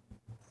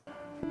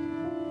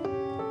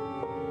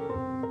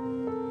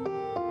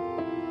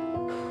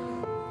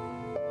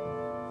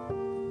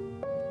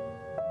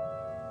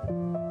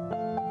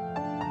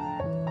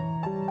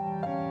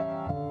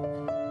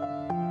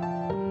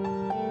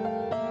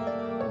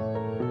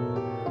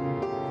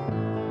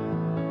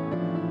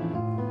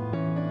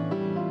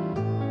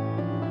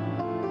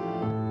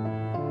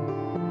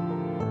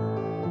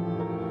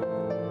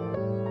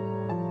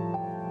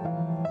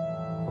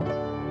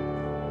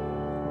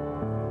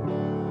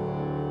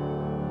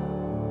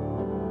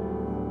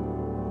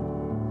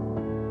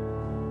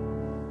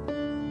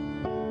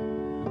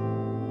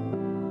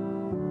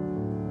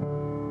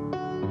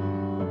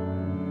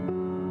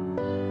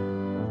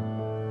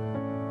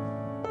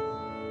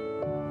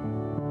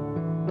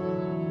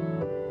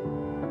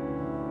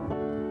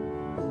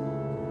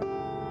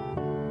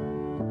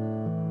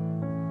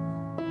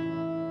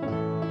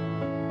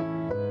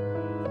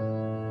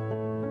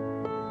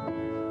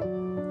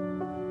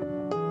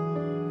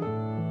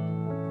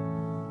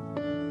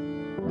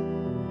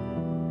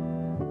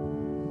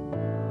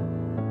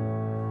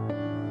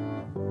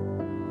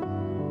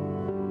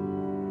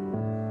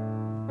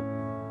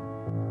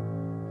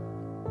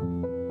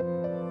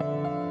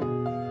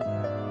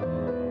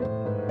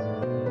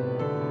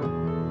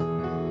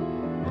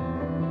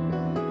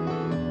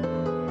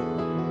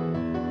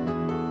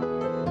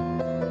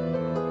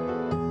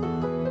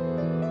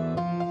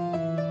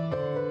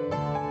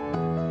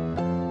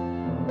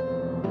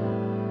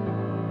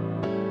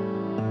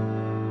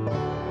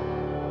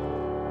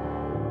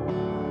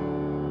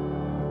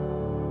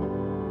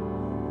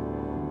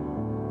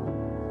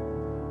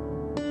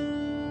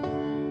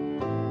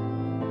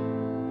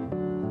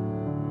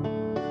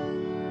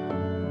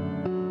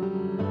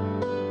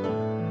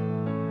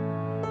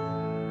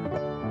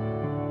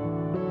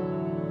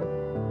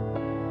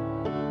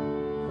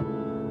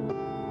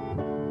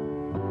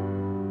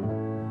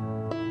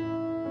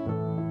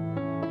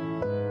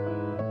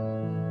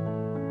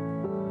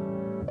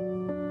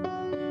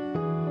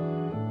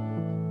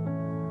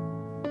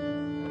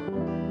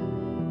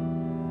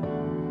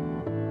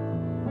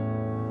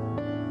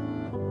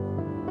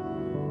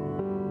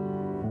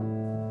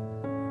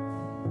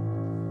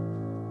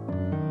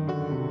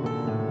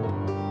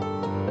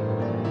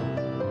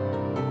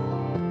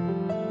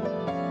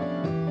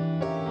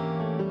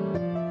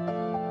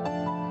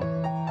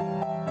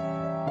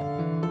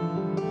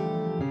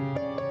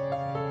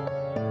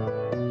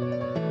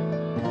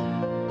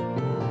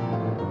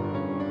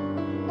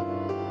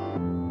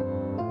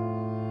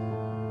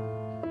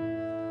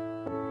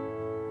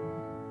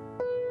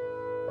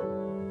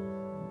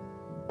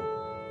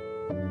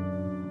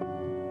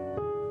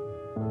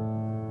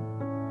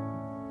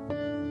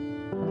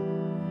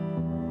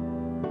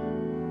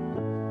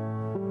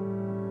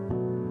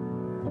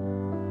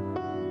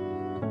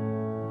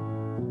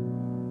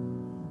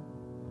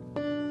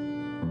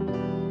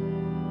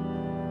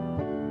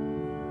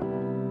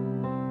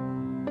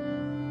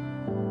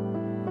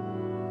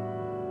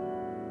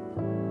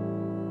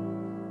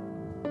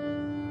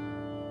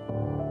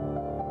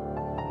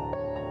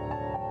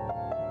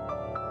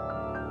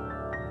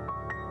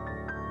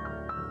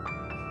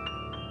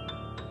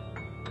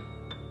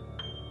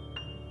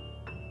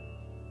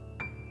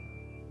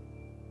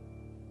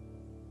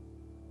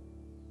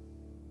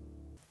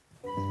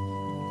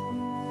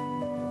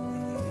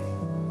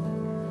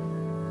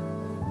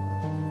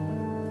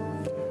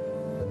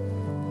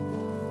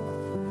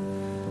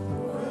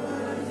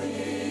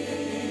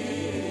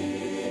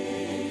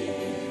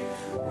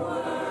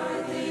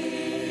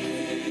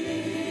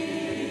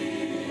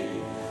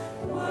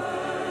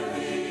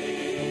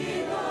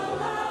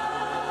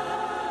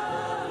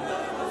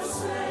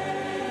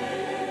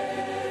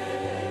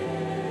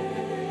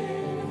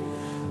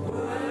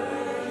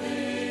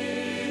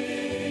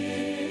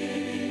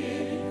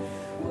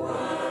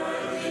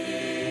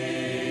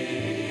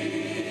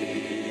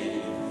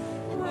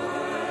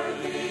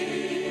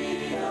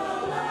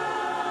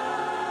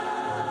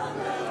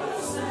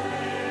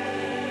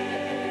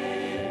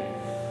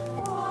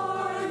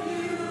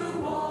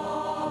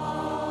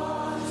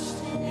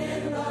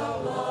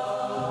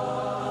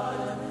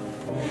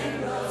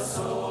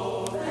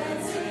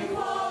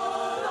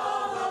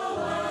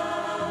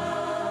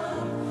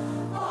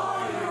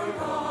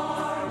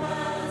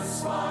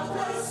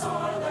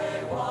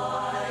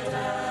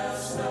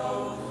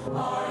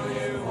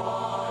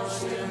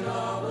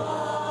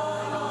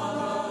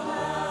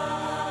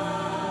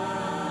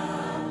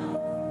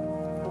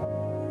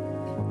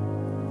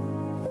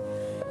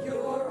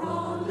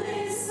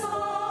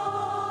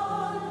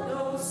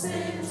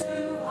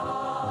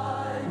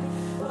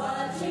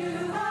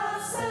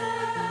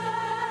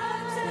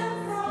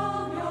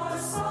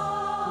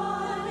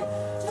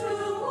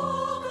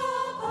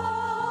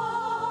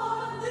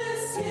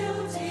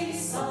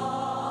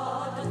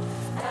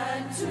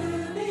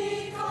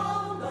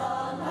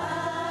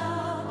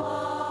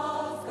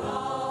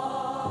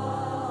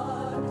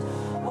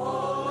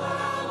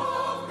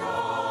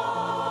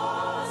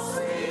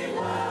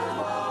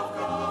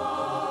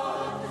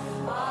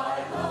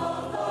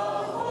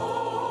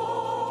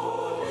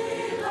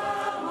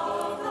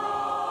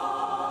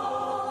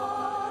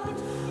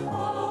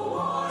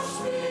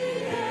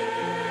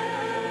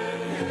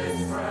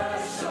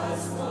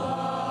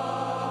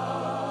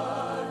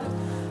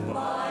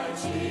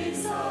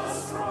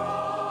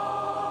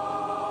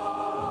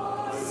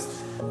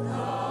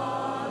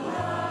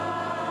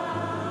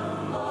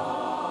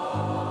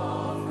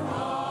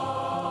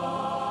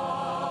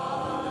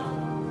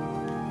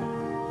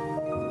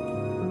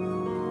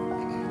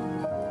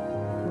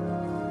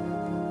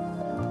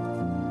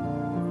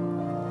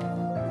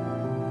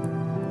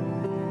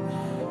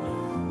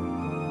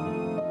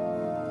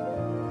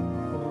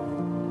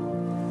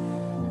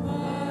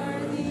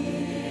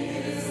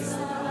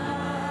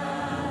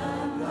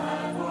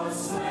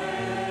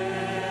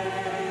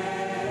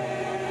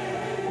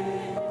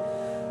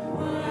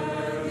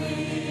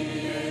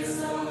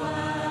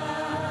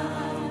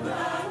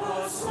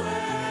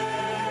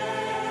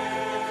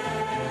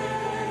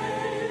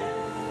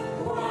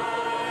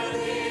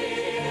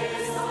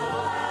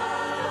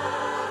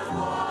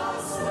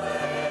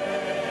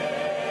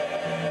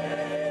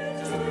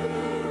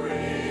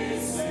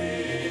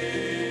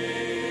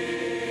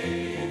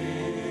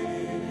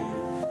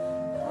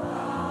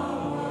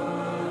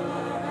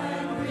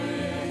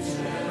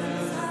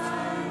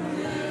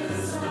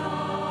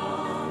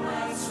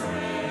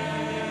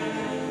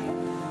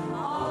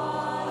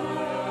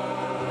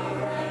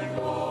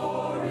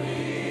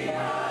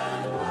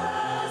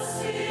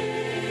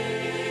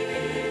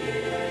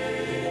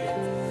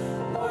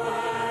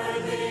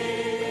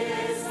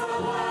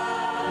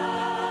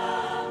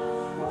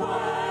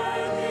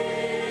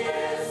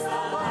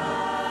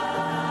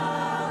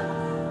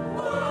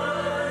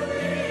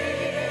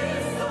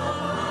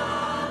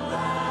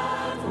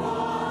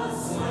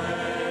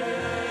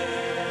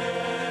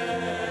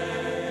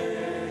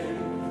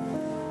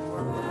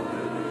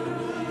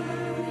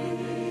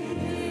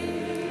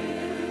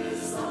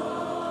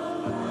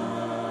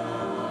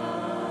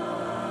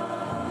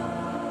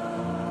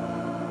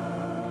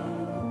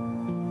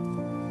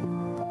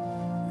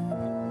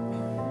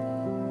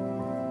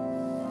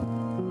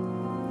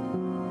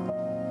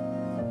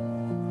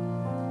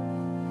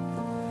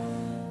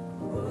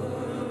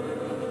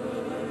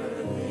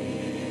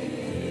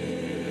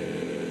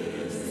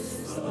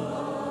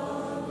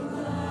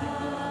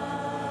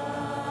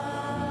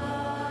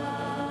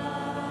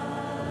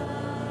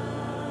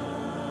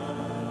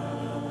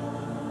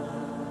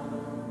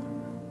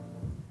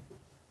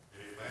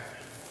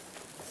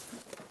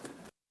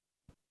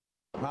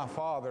 My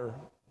father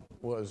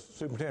was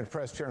superintendent of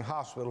Presbyterian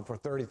Hospital for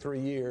 33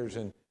 years,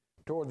 and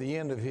toward the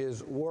end of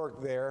his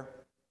work there,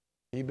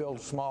 he built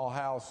a small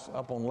house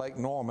up on Lake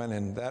Norman,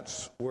 and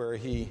that's where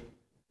he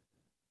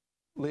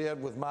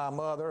lived with my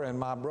mother and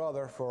my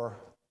brother for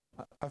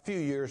a few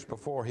years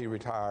before he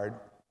retired.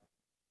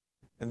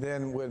 And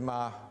then when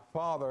my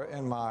father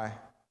and my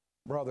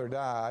brother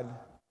died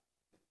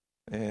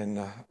in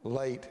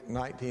late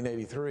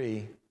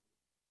 1983,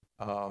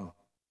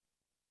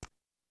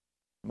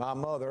 my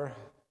mother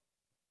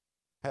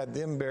had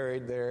them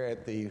buried there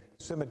at the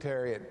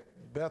cemetery at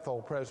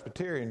Bethel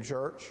Presbyterian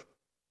Church.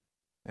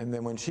 And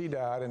then when she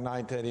died in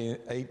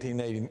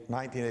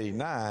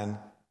 1989,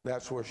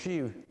 that's where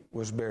she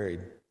was buried.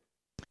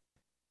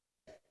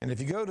 And if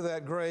you go to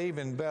that grave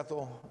in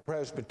Bethel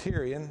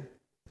Presbyterian,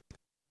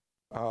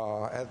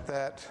 at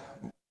that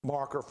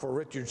marker for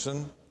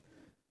Richardson,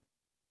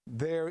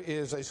 there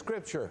is a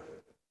scripture.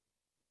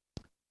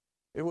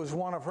 It was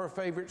one of her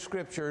favorite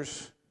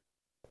scriptures,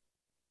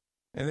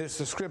 and it's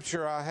the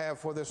scripture I have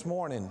for this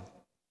morning.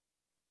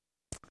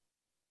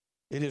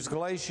 It is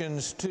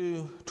Galatians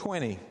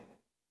 2:20.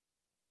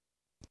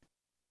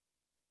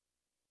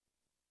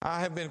 I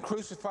have been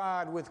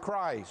crucified with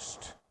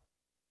Christ.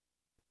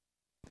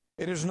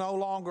 It is no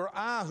longer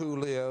I who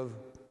live,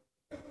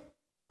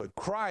 but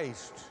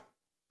Christ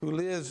who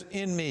lives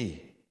in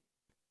me.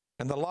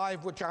 And the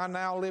life which I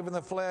now live in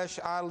the flesh,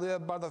 I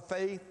live by the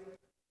faith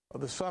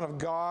of the Son of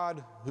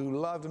God who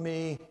loved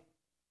me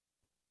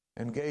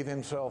and gave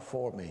himself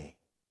for me.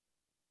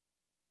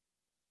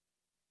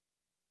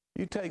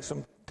 You take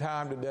some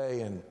time today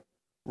and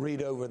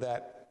read over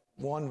that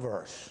one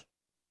verse.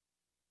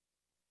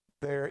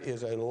 There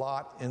is a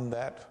lot in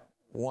that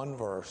one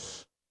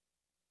verse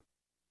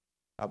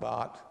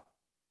about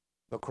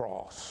the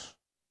cross.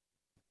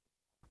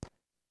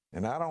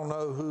 And I don't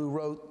know who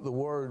wrote the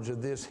words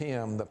of this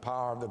hymn, The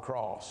Power of the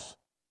Cross,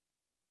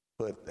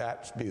 but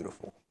that's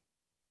beautiful.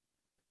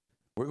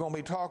 We're going to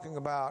be talking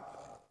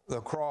about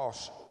the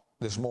cross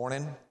this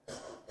morning.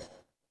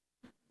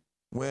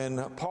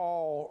 When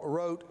Paul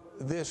wrote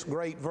this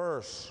great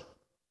verse,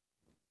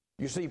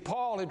 you see,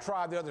 Paul had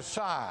tried the other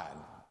side.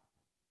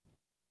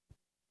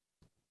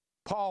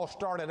 Paul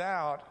started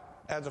out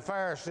as a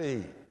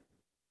Pharisee.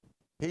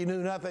 He knew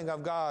nothing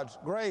of God's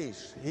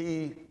grace.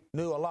 He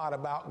knew a lot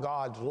about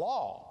God's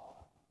law,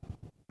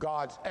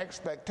 God's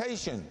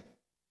expectation.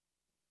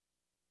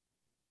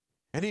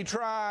 And he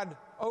tried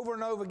over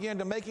and over again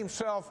to make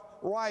himself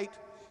right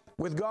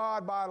with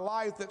God by a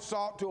life that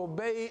sought to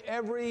obey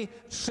every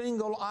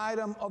single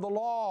item of the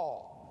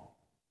law.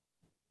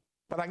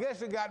 But I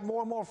guess it got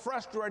more and more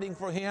frustrating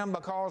for him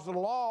because the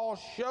law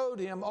showed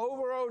him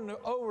over and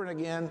over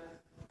again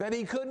that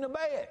he couldn't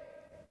obey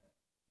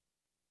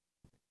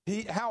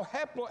it. How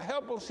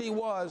helpless he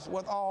was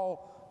with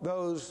all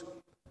those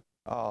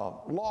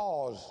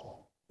laws,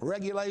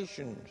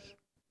 regulations,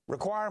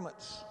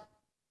 requirements.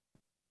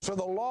 So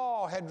the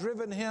law had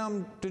driven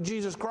him to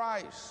Jesus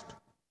Christ.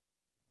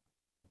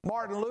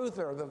 Martin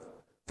Luther, the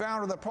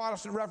founder of the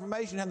Protestant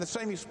Reformation, had the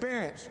same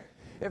experience.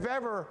 If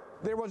ever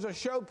there was a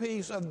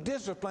showpiece of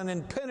discipline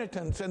and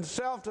penitence and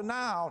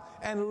self-denial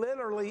and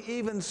literally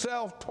even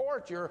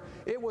self-torture,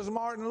 it was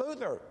Martin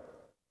Luther.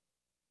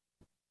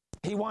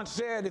 He once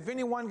said, if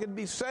anyone could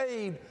be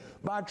saved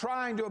by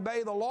trying to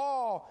obey the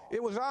law,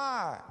 it was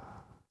I.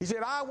 He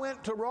said, I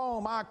went to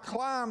Rome. I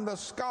climbed the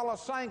Scala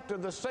Sancta,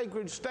 the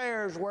sacred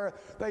stairs where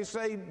they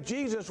say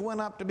Jesus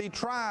went up to be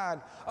tried,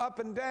 up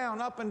and down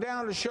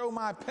to show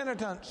my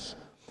penitence.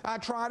 I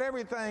tried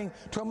everything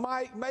to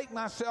make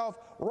myself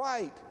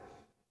right.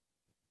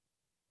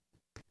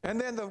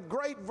 And then the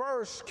great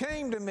verse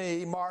came to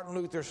me, Martin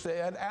Luther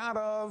said, out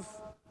of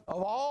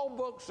all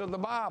books of the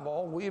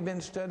Bible. We've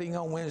been studying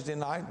on Wednesday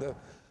night the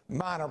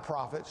minor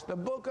prophets, the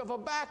book of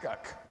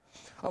Habakkuk,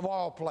 of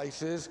all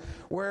places,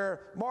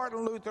 where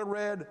Martin Luther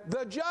read,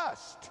 the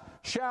just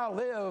shall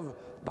live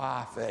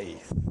by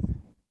faith.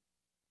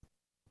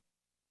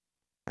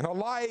 And a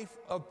life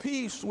of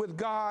peace with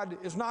God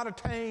is not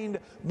attained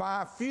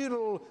by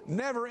futile,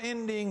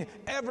 never-ending,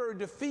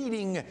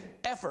 ever-defeating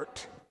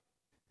effort,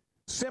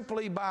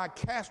 simply by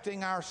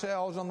casting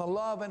ourselves on the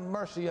love and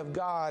mercy of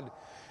God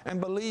and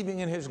believing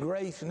in his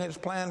grace and his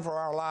plan for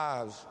our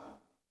lives.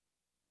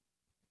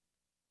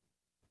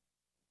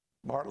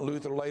 Martin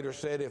Luther later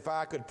said, if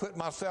I could put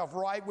myself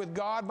right with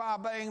God by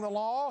obeying the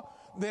law,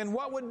 then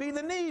what would be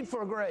the need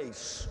for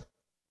grace?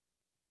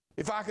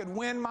 If I could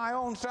win my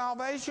own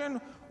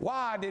salvation,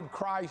 why did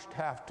Christ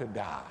have to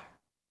die?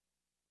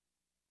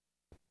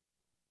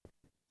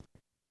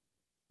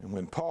 And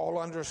when Paul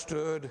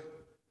understood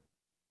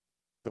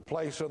the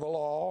place of the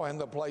law and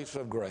the place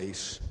of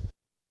grace,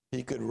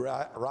 he could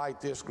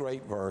write this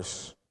great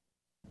verse,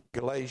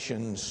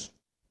 Galatians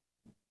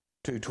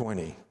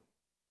 2:20.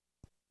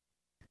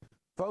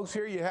 Folks,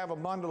 here you have a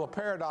bundle of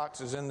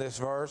paradoxes in this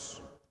verse.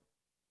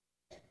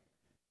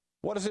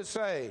 What does it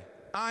say?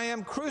 I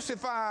am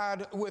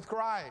crucified with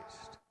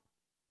Christ.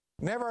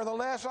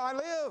 Nevertheless, I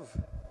live.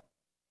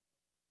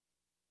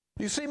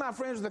 You see, my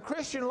friends, the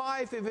Christian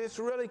life, if it's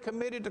really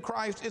committed to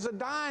Christ, is a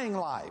dying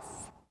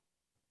life.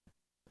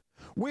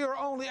 We are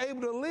only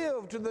able to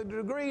live to the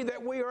degree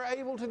that we are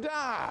able to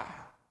die.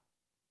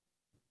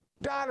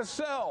 Die to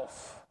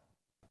self,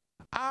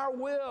 our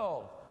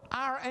will,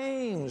 our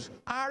aims,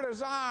 our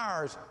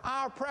desires,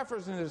 our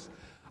preferences,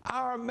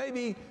 our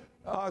maybe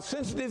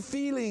sensitive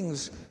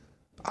feelings,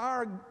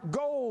 our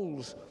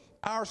goals,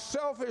 our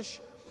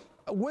selfish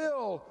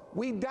will.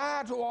 We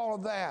die to all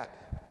of that.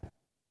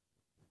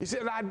 He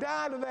said, I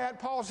die to that.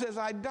 Paul says,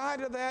 I die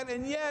to that,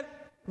 and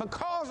yet,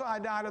 because I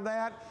die to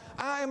that,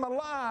 I am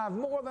alive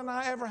more than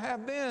I ever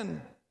have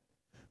been.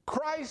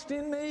 Christ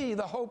in me,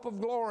 the hope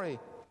of glory.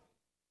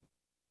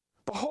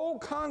 The whole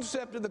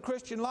concept of the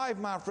Christian life,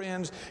 my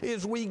friends,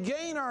 is we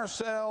gain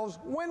ourselves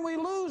when we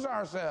lose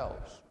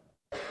ourselves.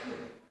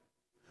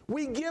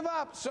 We give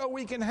up so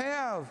we can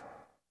have.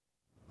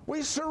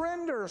 We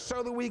surrender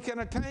so that we can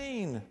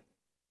attain.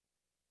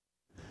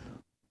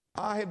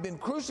 I have been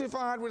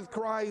crucified with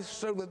Christ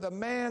so that the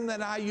man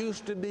that I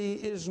used to be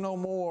is no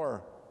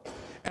more.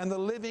 And the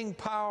living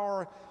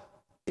power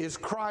is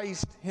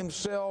Christ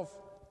himself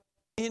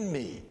in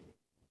me.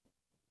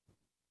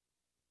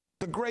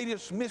 The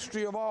greatest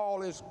mystery of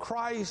all is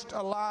Christ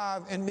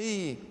alive in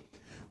me.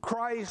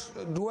 Christ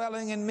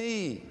dwelling in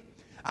me.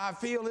 I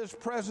feel his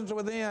presence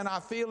within. I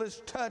feel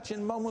his touch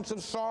in moments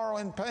of sorrow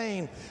and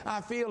pain.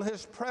 I feel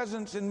his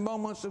presence in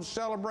moments of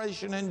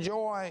celebration and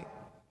joy.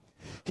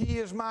 He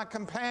is my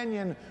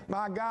companion,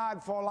 my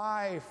God for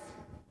life.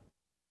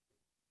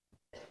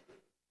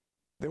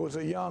 There was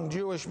a young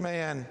Jewish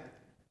man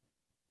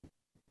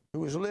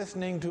who was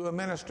listening to a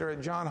minister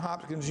at Johns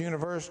Hopkins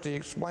University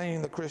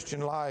explaining the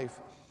Christian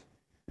life.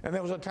 And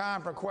there was a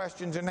time for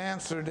questions and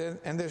answers,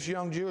 and this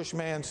young Jewish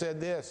man said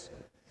this,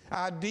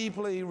 I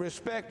deeply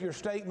respect your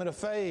statement of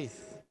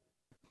faith,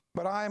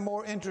 but I am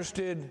more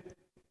interested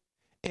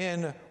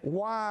in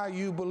why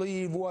you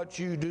believe what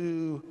you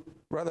do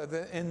rather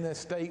than in the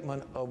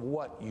statement of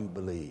what you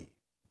believe.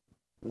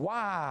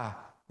 Why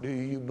do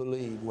you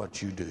believe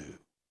what you do?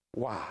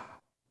 Why?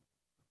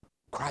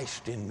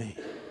 Christ in me,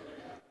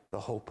 the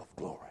hope of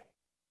glory.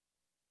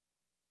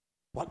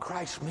 What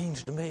Christ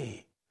means to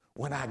me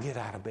when I get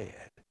out of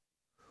bed.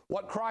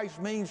 What Christ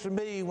means to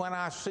me when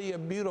I see a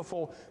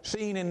beautiful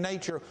scene in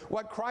nature.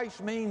 What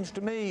Christ means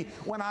to me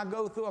when I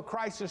go through a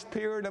crisis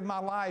period of my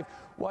life.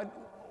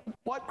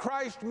 What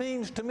Christ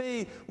means to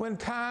me when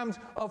times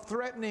of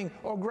threatening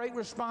or great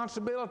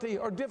responsibility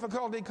or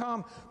difficulty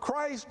come.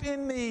 Christ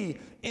in me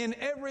in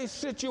every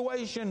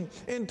situation,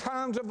 in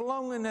times of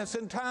loneliness,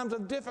 in times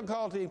of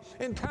difficulty,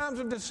 in times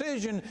of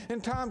decision,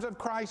 in times of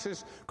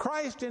crisis.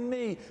 Christ in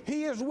me,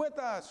 he is with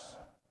us.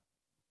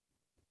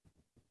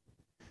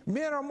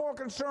 Men are more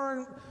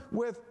concerned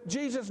with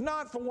Jesus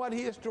not for what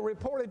he is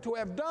reported to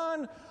have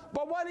done,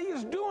 but what he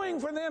is doing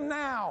for them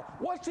now.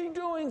 What's he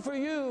doing for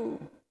you?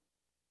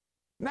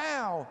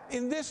 Now,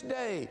 in this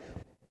day,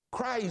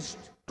 Christ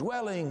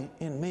dwelling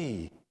in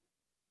me.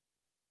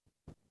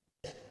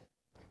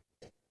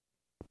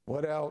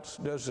 What else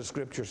does the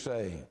Scripture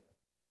say?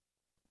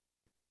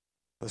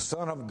 The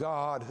Son of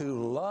God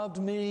who loved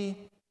me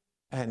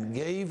and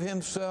gave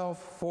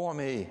himself for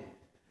me.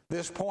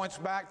 This points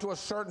back to a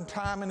certain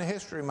time in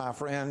history, my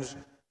friends.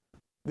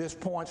 This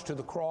points to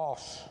the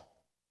cross.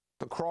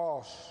 The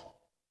cross.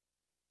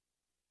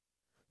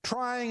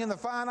 Trying in the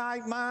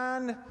finite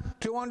mind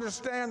to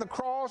understand the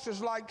cross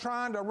is like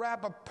trying to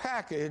wrap a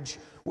package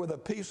with a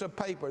piece of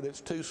paper that's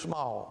too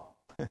small.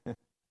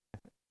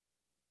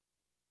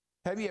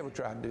 Have you ever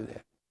tried to do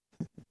that?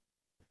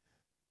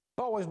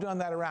 I've always done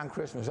that around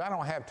Christmas. I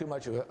don't have too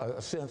much of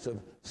a sense of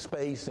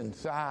space and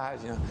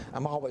size. You know,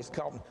 I'm always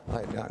caught.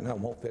 No,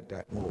 won't fit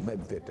that. Well,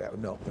 maybe fit that.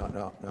 No.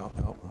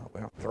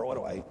 Well, throw it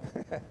away.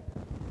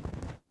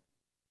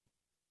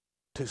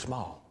 Too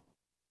small.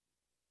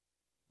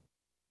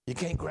 You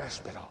can't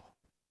grasp it all.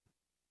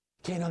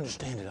 You can't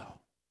understand it all.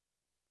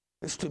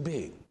 It's too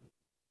big.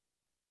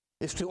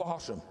 It's too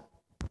awesome.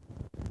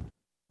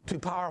 Too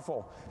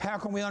powerful. How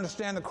can we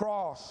understand the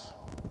cross?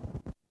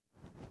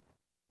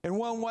 In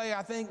one way,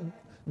 I think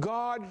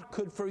God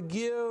could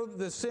forgive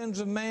the sins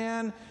of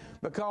man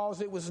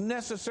because it was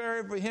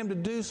necessary for him to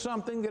do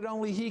something that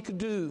only he could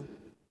do.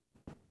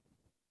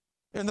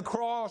 In the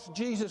cross,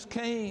 Jesus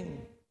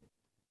came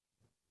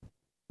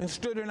and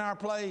stood in our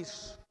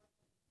place.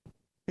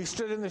 He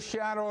stood in the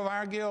shadow of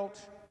our guilt.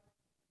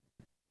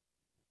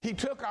 He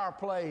took our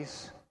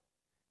place.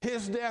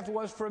 His death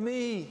was for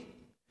me.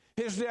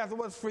 His death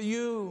was for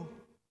you.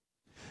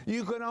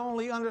 You can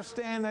only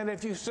understand that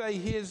if you say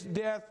his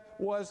death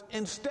was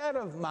instead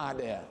of my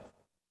death.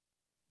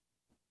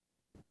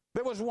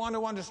 There was one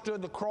who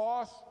understood the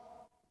cross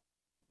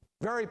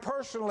very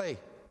personally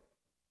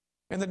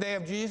in the day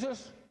of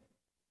Jesus.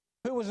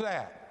 Who was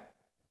that?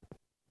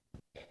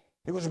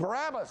 It was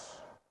Barabbas.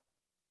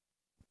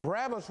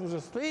 Barabbas was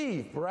a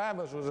thief.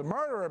 Barabbas was a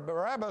murderer.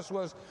 Barabbas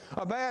was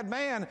a bad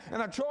man.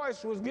 And a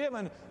choice was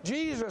given,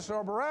 Jesus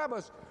or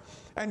Barabbas.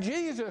 And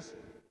Jesus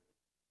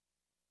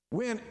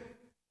went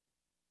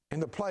in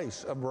the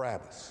place of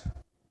Barabbas.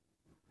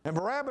 And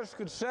Barabbas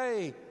could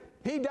say,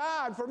 He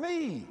died for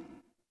me.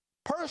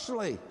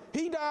 Personally,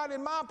 He died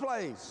in my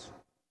place.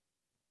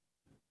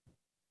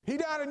 He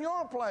died in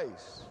your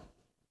place.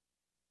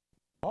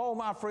 Oh,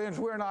 my friends,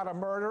 we're not a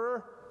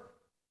murderer.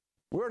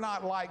 We're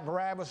not like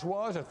Barabbas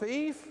was, a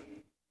thief.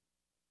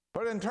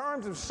 But in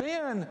terms of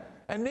sin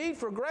and need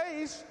for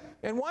grace,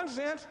 in one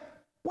sense,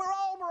 we're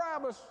all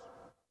Barabbas.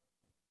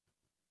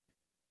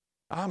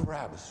 I'm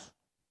Barabbas.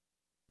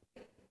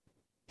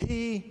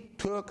 He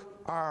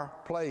took our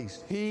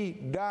place. He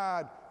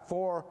died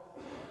for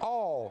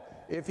all.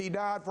 If He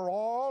died for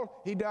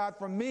all, He died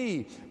for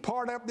me.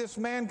 Part up this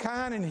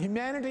mankind and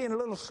humanity in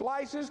little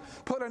slices,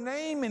 put a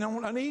name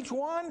on each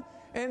one,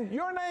 and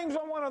your name's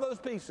on one of those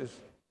pieces.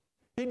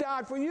 He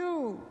died for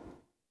you.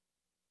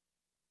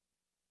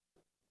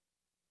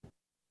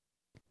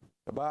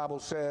 The Bible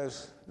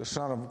says the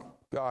Son of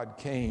God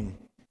came.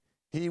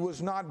 He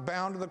was not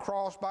bound to the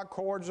cross by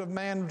cords of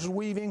man's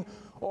weaving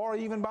or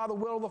even by the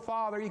will of the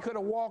Father. He could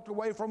have walked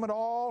away from it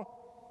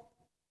all.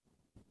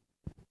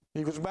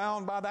 He was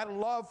bound by that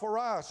love for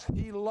us.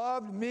 He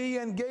loved me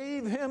and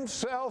gave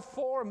Himself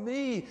for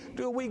me.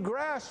 Do we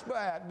grasp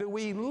that? Do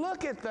we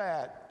look at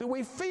that? Do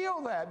we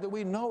feel that? Do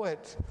we know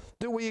it?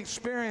 Do we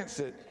experience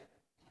it?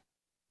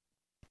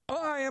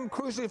 I am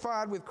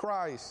crucified with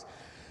Christ.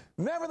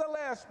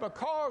 Nevertheless,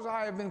 because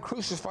I have been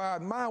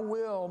crucified, my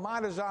will,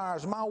 my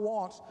desires, my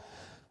wants,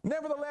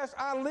 nevertheless,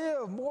 I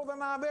live more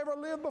than I've ever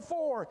lived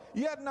before.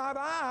 Yet not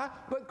I,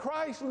 but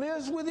Christ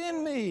lives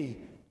within me.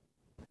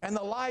 And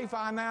the life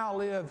I now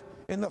live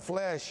in the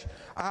flesh,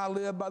 I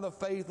live by the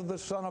faith of the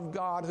Son of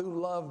God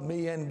who loved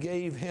me and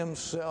gave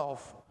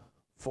Himself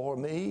for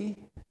me.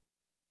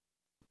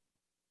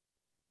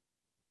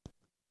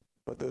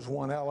 But there's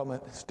one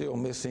element still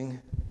missing.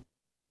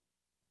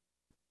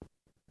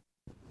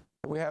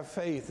 We have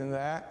faith in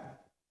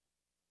that.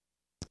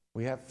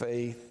 We have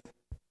faith.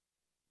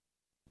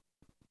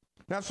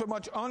 Not so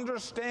much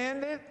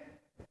understand it,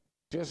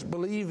 just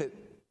believe it.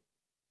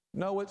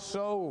 Know it's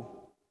so.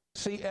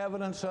 See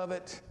evidence of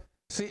it.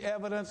 See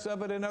evidence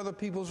of it in other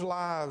people's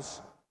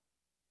lives.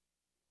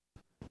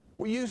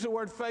 We use the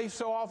word faith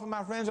so often,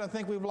 my friends, I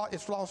think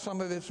it's lost some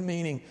of its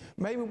meaning.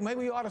 Maybe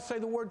we ought to say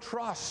the word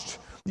trust.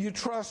 You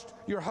trust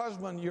your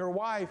husband, your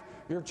wife,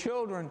 your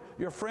children,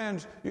 your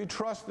friends. You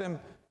trust them.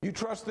 You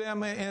trust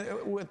them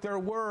with their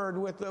word,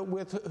 with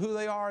who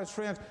they are as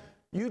friends.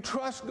 You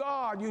trust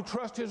God. You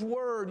trust His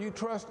word. You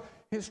trust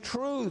His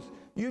truth.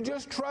 You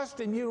just trust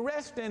Him. You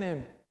rest in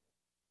Him.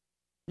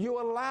 You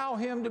allow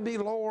Him to be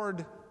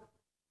Lord.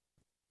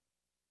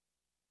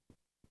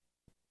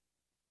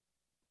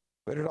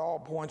 But it all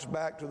points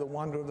back to the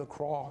wonder of the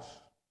cross.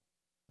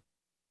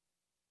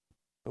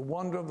 The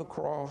wonder of the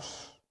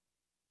cross.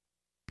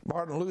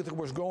 Martin Luther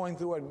was going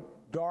through a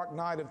dark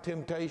night of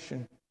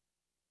temptation.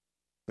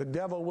 The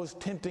devil was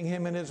tempting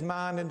him in his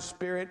mind and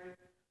spirit,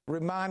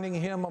 reminding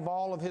him of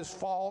all of his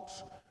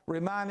faults,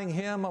 reminding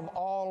him of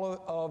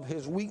all of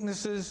his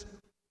weaknesses.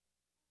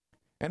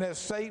 And as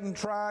Satan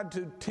tried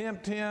to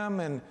tempt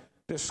him and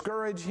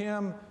discourage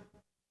him,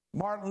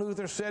 Martin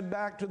Luther said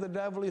back to the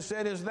devil, he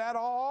said, "Is that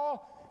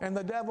all?" And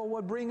the devil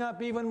would bring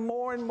up even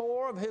more and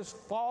more of his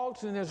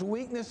faults and his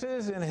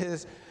weaknesses and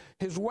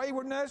his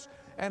waywardness.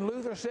 And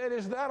Luther said,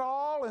 "Is that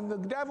all?" And the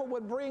devil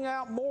would bring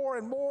out more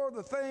and more of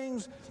the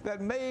things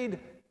that made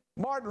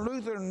Martin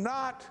Luther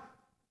not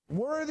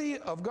worthy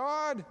of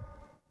God.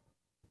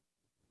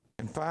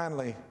 And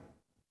finally,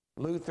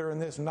 Luther in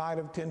this night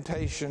of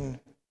temptation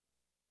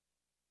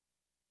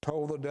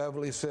told the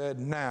devil, he said,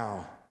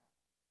 "Now,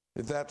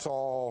 if that's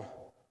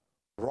all,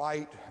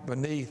 right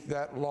beneath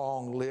that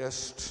long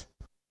list,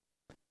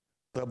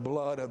 the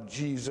blood of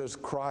Jesus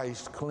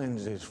Christ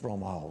cleanses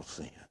from all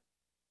sin."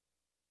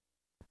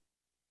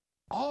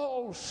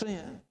 All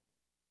sin.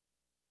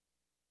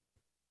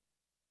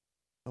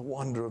 The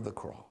wonder of the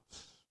cross.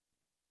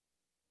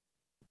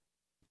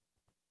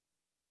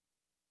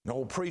 An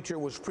old preacher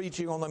was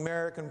preaching on the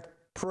American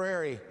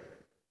prairie,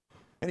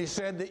 and he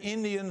said the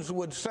Indians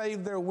would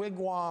save their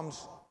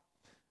wigwams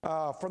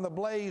from the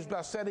blaze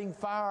by setting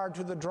fire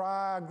to the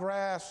dry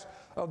grass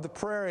of the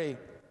prairie,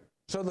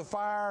 so the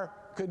fire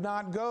could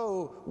not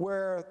go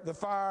where the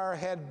fire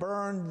had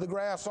burned the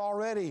grass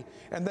already.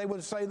 And they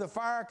would say the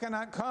fire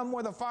cannot come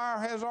where the fire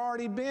has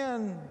already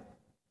been.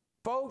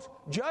 Folks,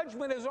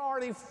 judgment has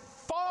already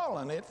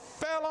fallen. It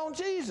fell on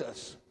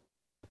Jesus.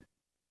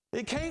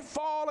 It can't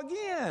fall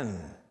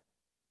again.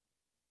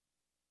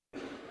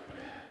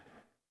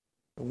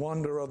 The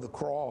wonder of the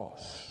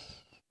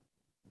cross.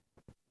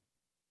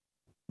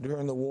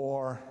 During the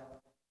war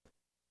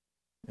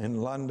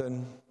in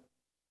London,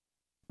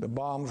 the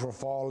bombs were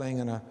falling,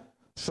 and a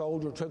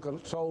soldier took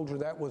a soldier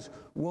that was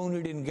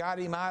wounded and got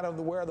him out of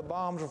where the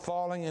bombs were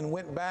falling and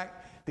went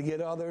back to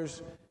get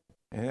others.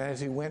 And as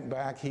he went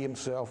back, he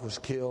himself was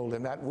killed.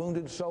 And that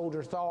wounded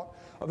soldier thought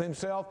of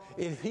himself,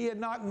 if he had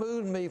not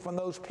moved me from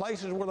those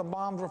places where the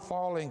bombs were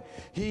falling,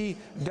 he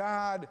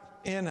died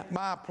in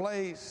my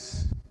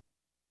place.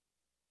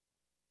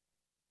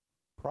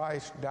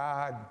 Christ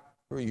died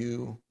for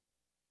you.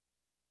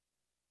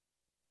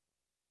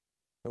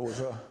 There was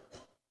a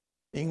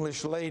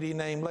English lady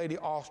named Lady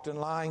Austin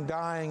lying,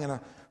 dying, and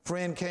a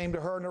friend came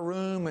to her in a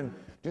room and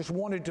just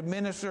wanted to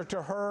minister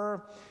to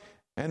her.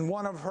 And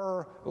one of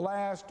her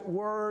last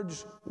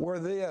words were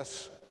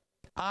this: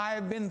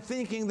 "I've been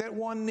thinking that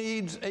one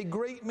needs a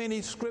great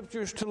many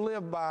scriptures to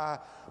live by,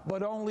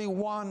 but only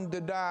one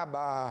to die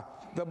by.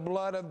 The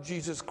blood of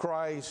Jesus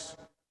Christ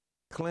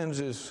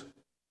cleanses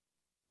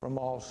from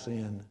all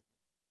sin."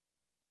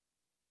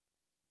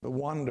 The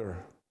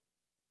wonder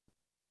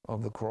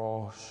of the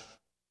cross.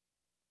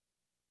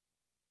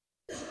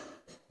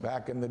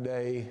 Back in the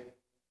day,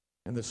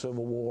 in the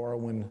Civil War,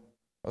 when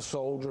a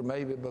soldier,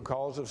 maybe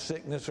because of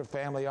sickness or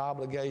family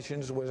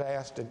obligations, was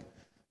asked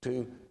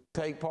to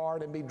take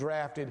part and be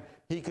drafted,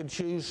 he could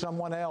choose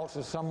someone else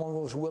if someone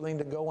was willing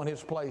to go in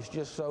his place,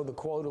 just so the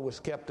quota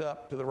was kept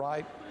up to the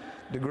right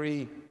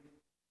degree.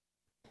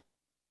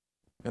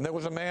 And there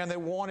was a man that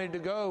wanted to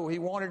go. He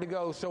wanted to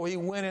go, so he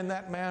went in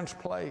that man's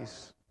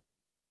place.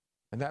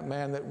 And that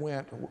man that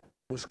went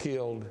was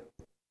killed.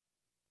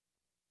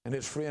 And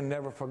his friend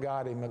never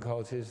forgot him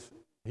because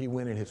he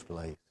went in his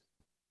place.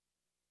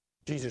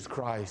 Jesus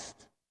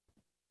Christ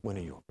went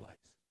in your place.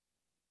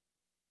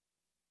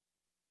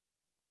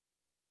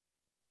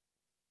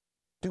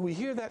 Do we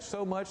hear that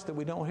so much that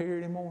we don't hear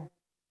it anymore?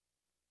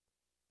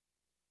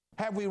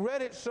 Have we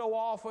read it so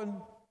often?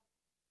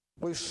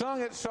 We've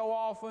sung it so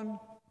often.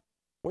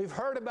 We've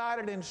heard about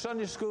it in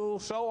Sunday school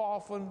so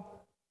often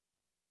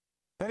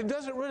that it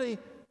doesn't really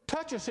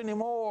touch us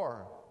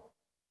anymore.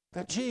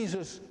 That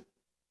Jesus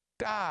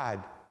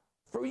died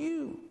for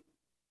you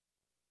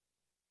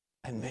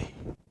and me.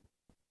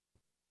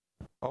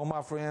 Oh,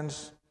 my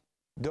friends,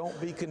 don't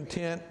be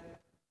content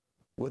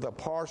with a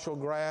partial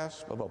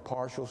grasp of a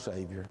partial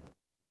Savior.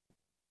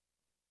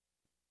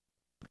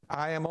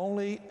 I am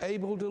only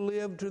able to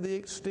live to the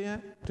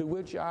extent to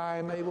which I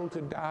am able to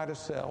die to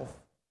self.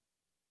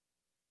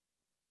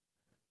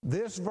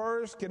 This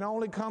verse can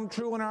only come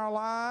true in our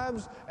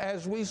lives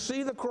as we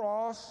see the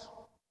cross.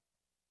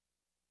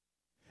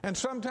 And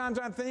sometimes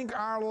I think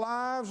our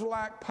lives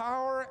lack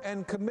power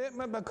and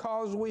commitment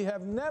because we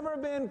have never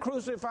been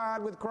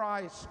crucified with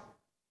Christ.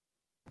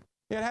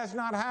 It has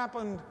not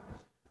happened.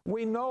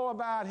 We know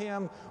about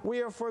Him.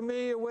 We are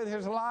familiar with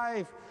His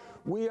life.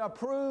 We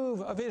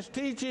approve of His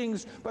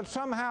teachings, but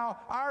somehow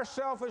our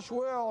selfish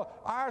will,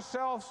 our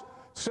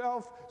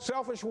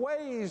selfish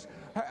ways,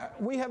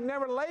 we have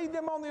never laid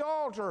them on the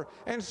altar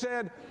and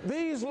said,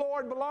 "These,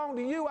 Lord, belong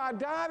to you. I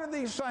die to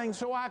these things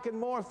so I can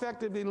more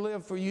effectively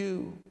live for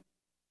you."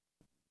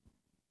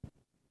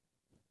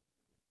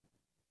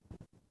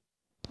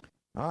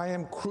 I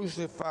am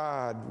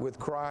crucified with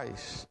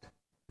Christ.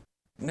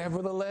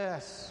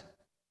 Nevertheless,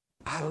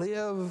 I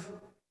live,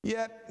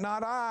 yet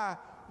not I,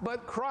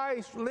 but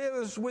Christ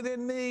lives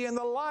within me. And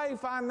the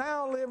life I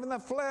now live in the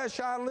flesh,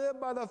 I live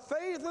by the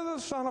faith of the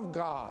Son of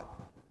God,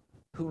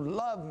 who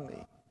loved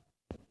me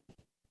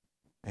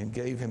and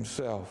gave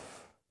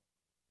Himself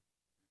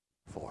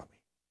for me.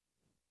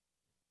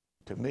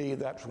 To me,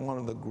 that's one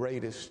of the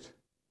greatest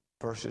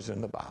verses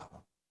in the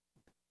Bible.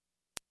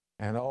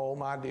 And oh,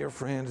 my dear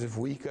friends, if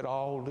we could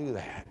all do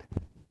that,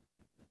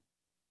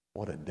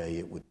 what a day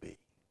it would be.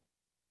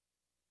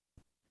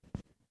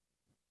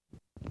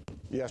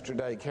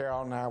 Yesterday,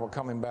 Carol and I were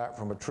coming back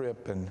from a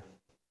trip, and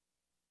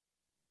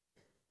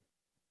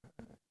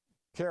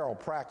Carol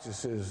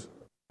practices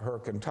her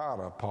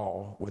cantata,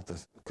 Paul, with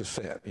the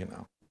cassette,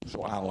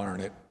 so I learn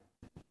it.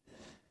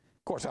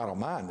 Of course, I don't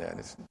mind that.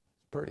 It's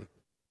pretty.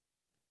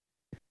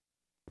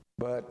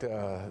 But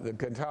the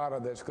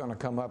cantata that's going to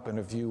come up in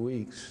a few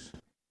weeks,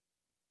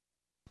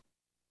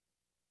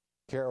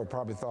 Carol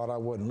probably thought I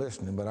wasn't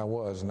listening, but I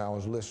was, and I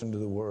was listening to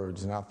the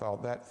words, and I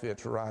thought that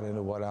fits right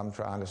into what I'm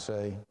trying to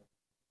say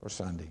for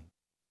Sunday.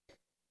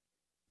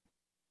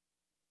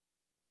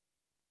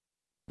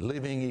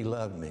 Living, He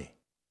loved me.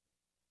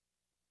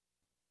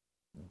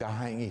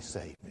 Dying, He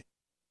saved me.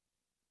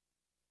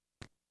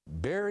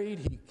 Buried,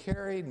 He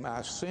carried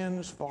my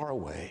sins far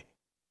away.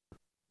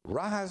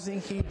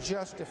 Rising, He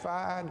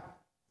justified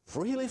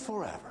freely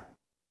forever.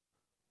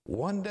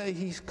 One day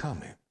He's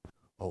coming.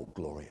 Oh,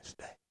 glorious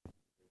day.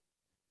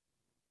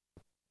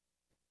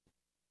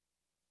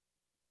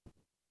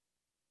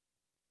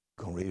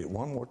 I'm going to read it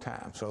one more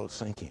time so it'll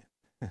sink in,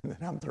 and then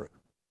I'm through.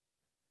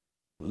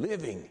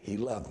 Living, He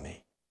loved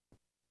me.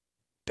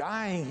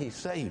 Dying, He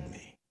saved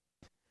me.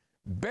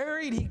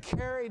 Buried, He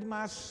carried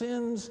my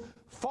sins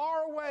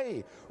far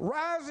away.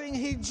 Rising,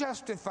 He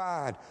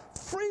justified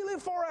freely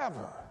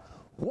forever.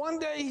 One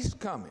day He's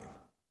coming.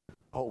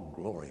 Oh,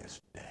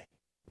 glorious day.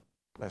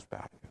 Let's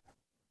bow together.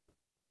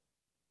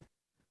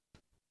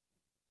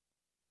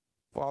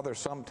 Father,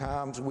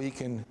 sometimes we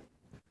can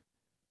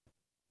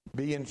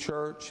be in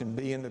church and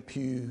be in the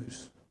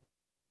pews,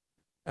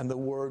 and the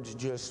words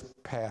just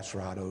pass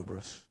right over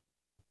us.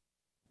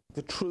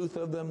 The truth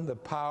of them, the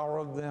power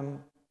of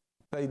them,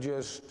 they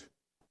just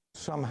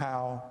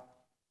somehow,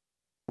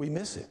 we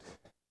miss it.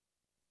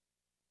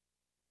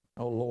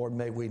 Oh Lord,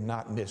 may we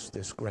not miss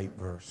this great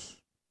verse,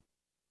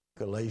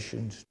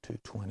 Galatians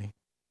 2:20.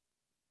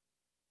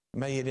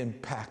 May it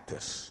impact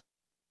us.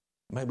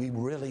 May we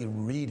really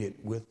read it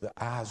with the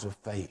eyes of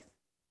faith.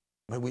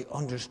 May we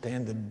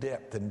understand the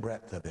depth and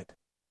breadth of it.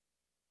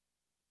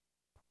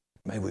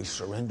 May we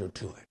surrender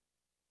to it.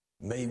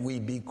 May we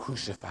be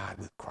crucified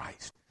with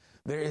Christ.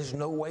 There is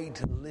no way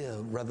to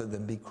live rather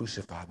than be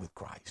crucified with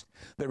Christ.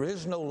 There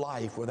is no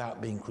life without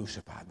being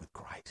crucified with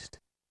Christ.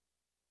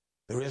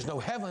 There is no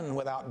heaven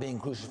without being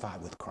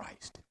crucified with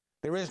Christ.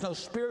 There is no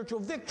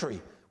spiritual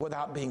victory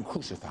without being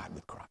crucified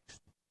with Christ.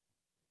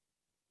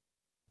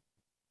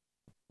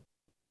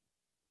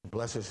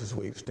 Bless us as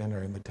we extend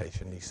our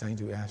invitation. These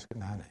things we ask in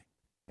thy name.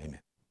 Amen.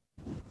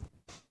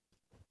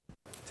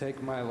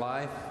 Take my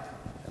life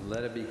and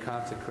let it be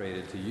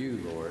consecrated to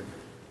you, Lord.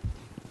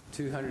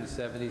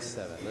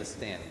 277. Let's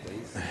stand,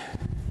 please.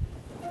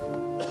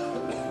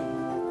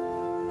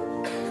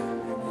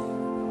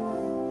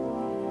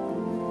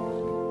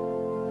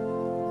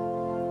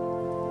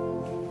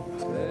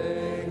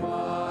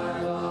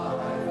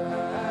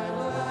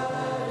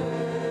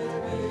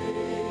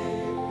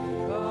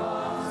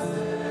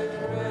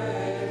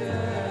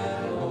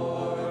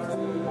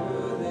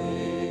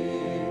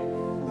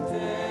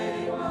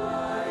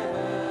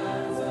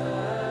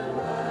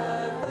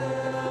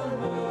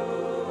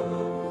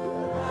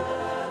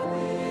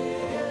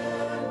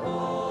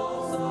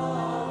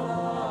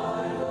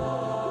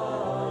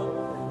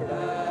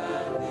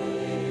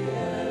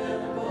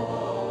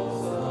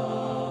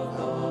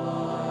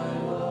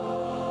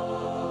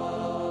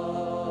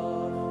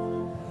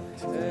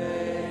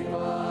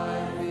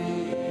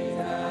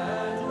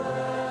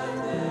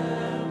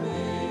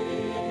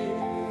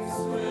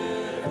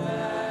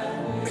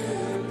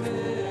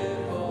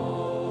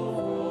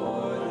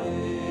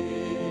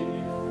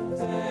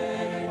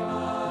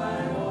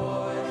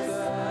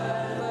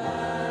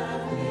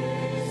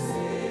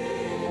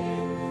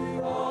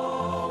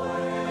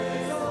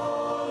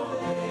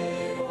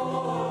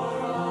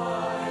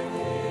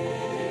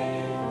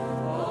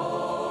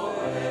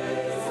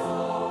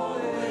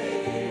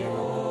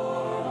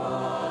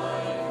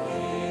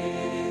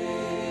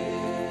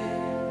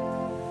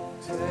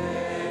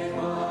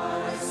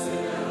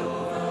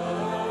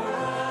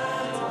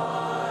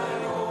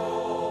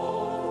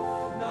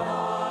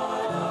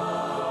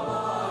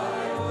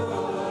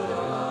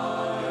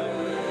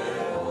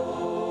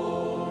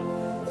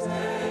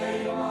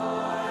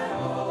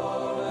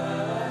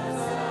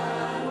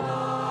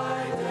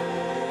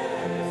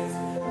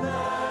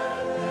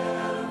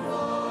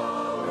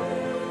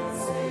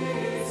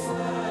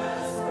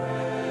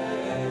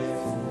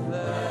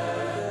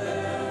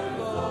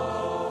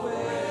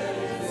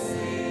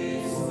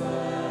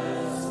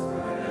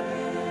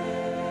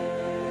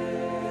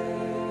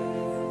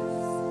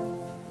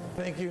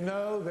 I think you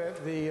know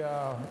that the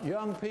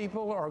young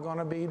people are going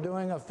to be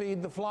doing a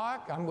feed the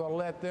flock. I'm going to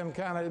let them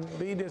kind of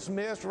be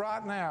dismissed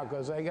right now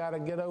because they got to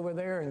get over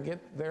there and get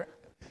their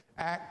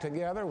act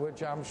together,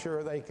 which I'm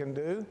sure they can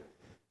do.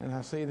 And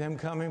I see them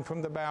coming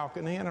from the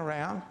balcony and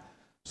around.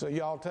 So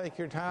y'all take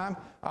your time.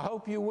 I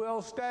hope you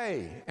will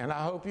stay, and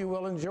I hope you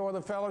will enjoy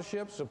the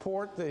fellowship,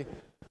 support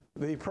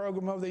the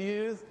program of the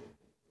youth.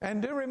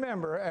 And do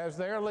remember, as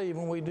they're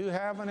leaving, we do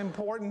have an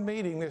important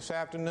meeting this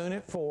afternoon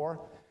at 4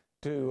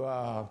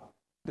 to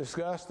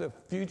discuss the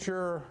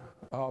future,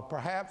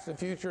 perhaps the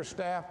future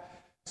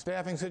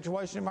staffing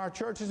situation in our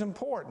church. Is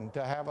important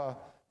to have a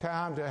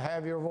time to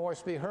have your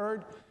voice be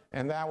heard,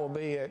 and that will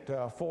be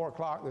at 4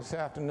 o'clock this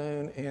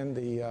afternoon in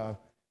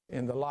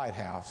the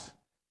Lighthouse.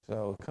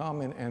 So come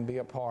and be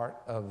a part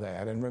of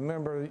that. And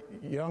remember,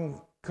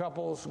 young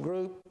couples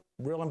group,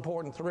 real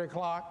important, 3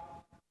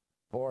 o'clock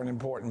for an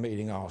important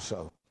meeting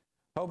also.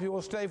 Hope you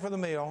will stay for the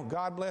meal.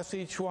 God bless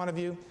each one of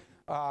you.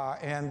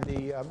 And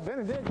the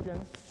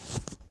benediction,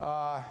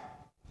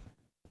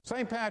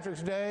 St.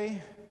 Patrick's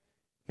Day,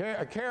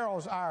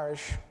 Carol's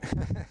Irish.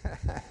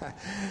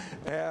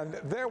 And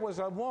there was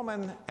a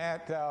woman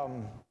at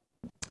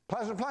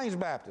Pleasant Plains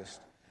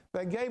Baptist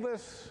that gave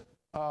us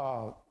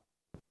on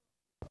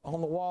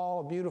the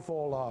wall a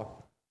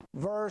beautiful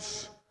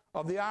verse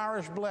of the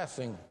Irish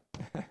blessing.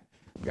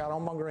 Got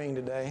on my green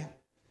today.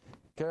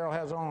 Carol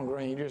has on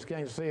green. You just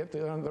can't see it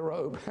under the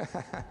robe.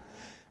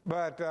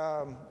 But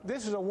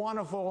this is a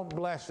wonderful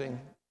blessing,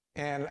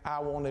 and I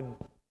wanted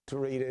to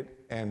read it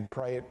and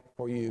pray it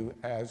for you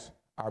as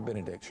our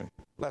benediction.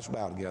 Let's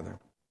bow together.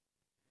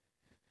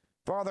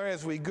 Father,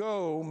 as we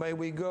go, may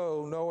we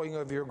go knowing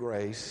of your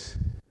grace,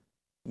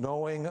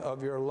 knowing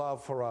of your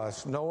love for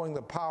us, knowing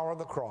the power of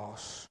the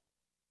cross,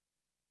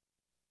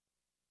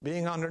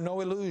 being under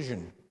no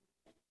illusion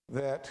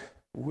that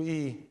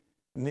we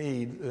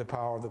need the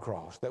power of the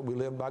cross, that we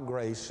live by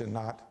grace and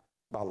not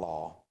by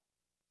law.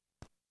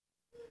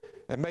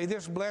 And may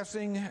this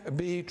blessing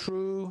be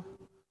true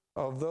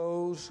of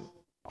those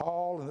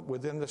all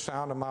within the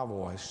sound of my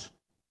voice.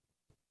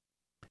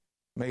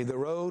 May the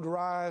road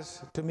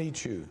rise to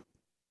meet you.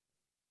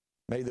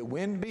 May the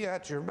wind be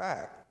at your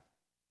back.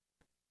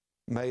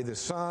 May the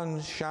sun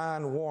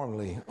shine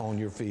warmly on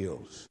your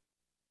fields.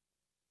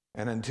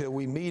 And until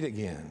we meet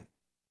again,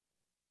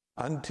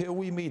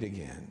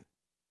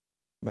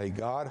 may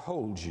God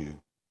hold you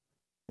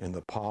in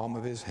the palm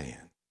of his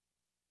hand.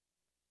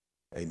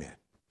 Amen.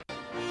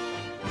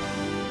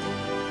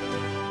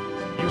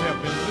 You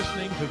have been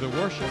listening to the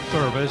worship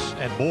service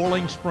at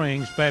Boiling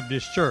Springs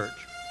Baptist Church,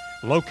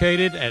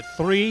 located at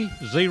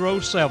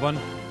 307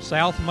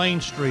 South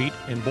Main Street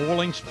in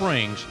Boiling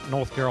Springs,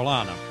 North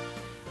Carolina.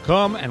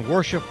 Come and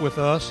worship with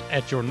us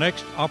at your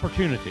next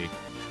opportunity.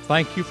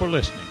 Thank you for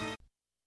listening.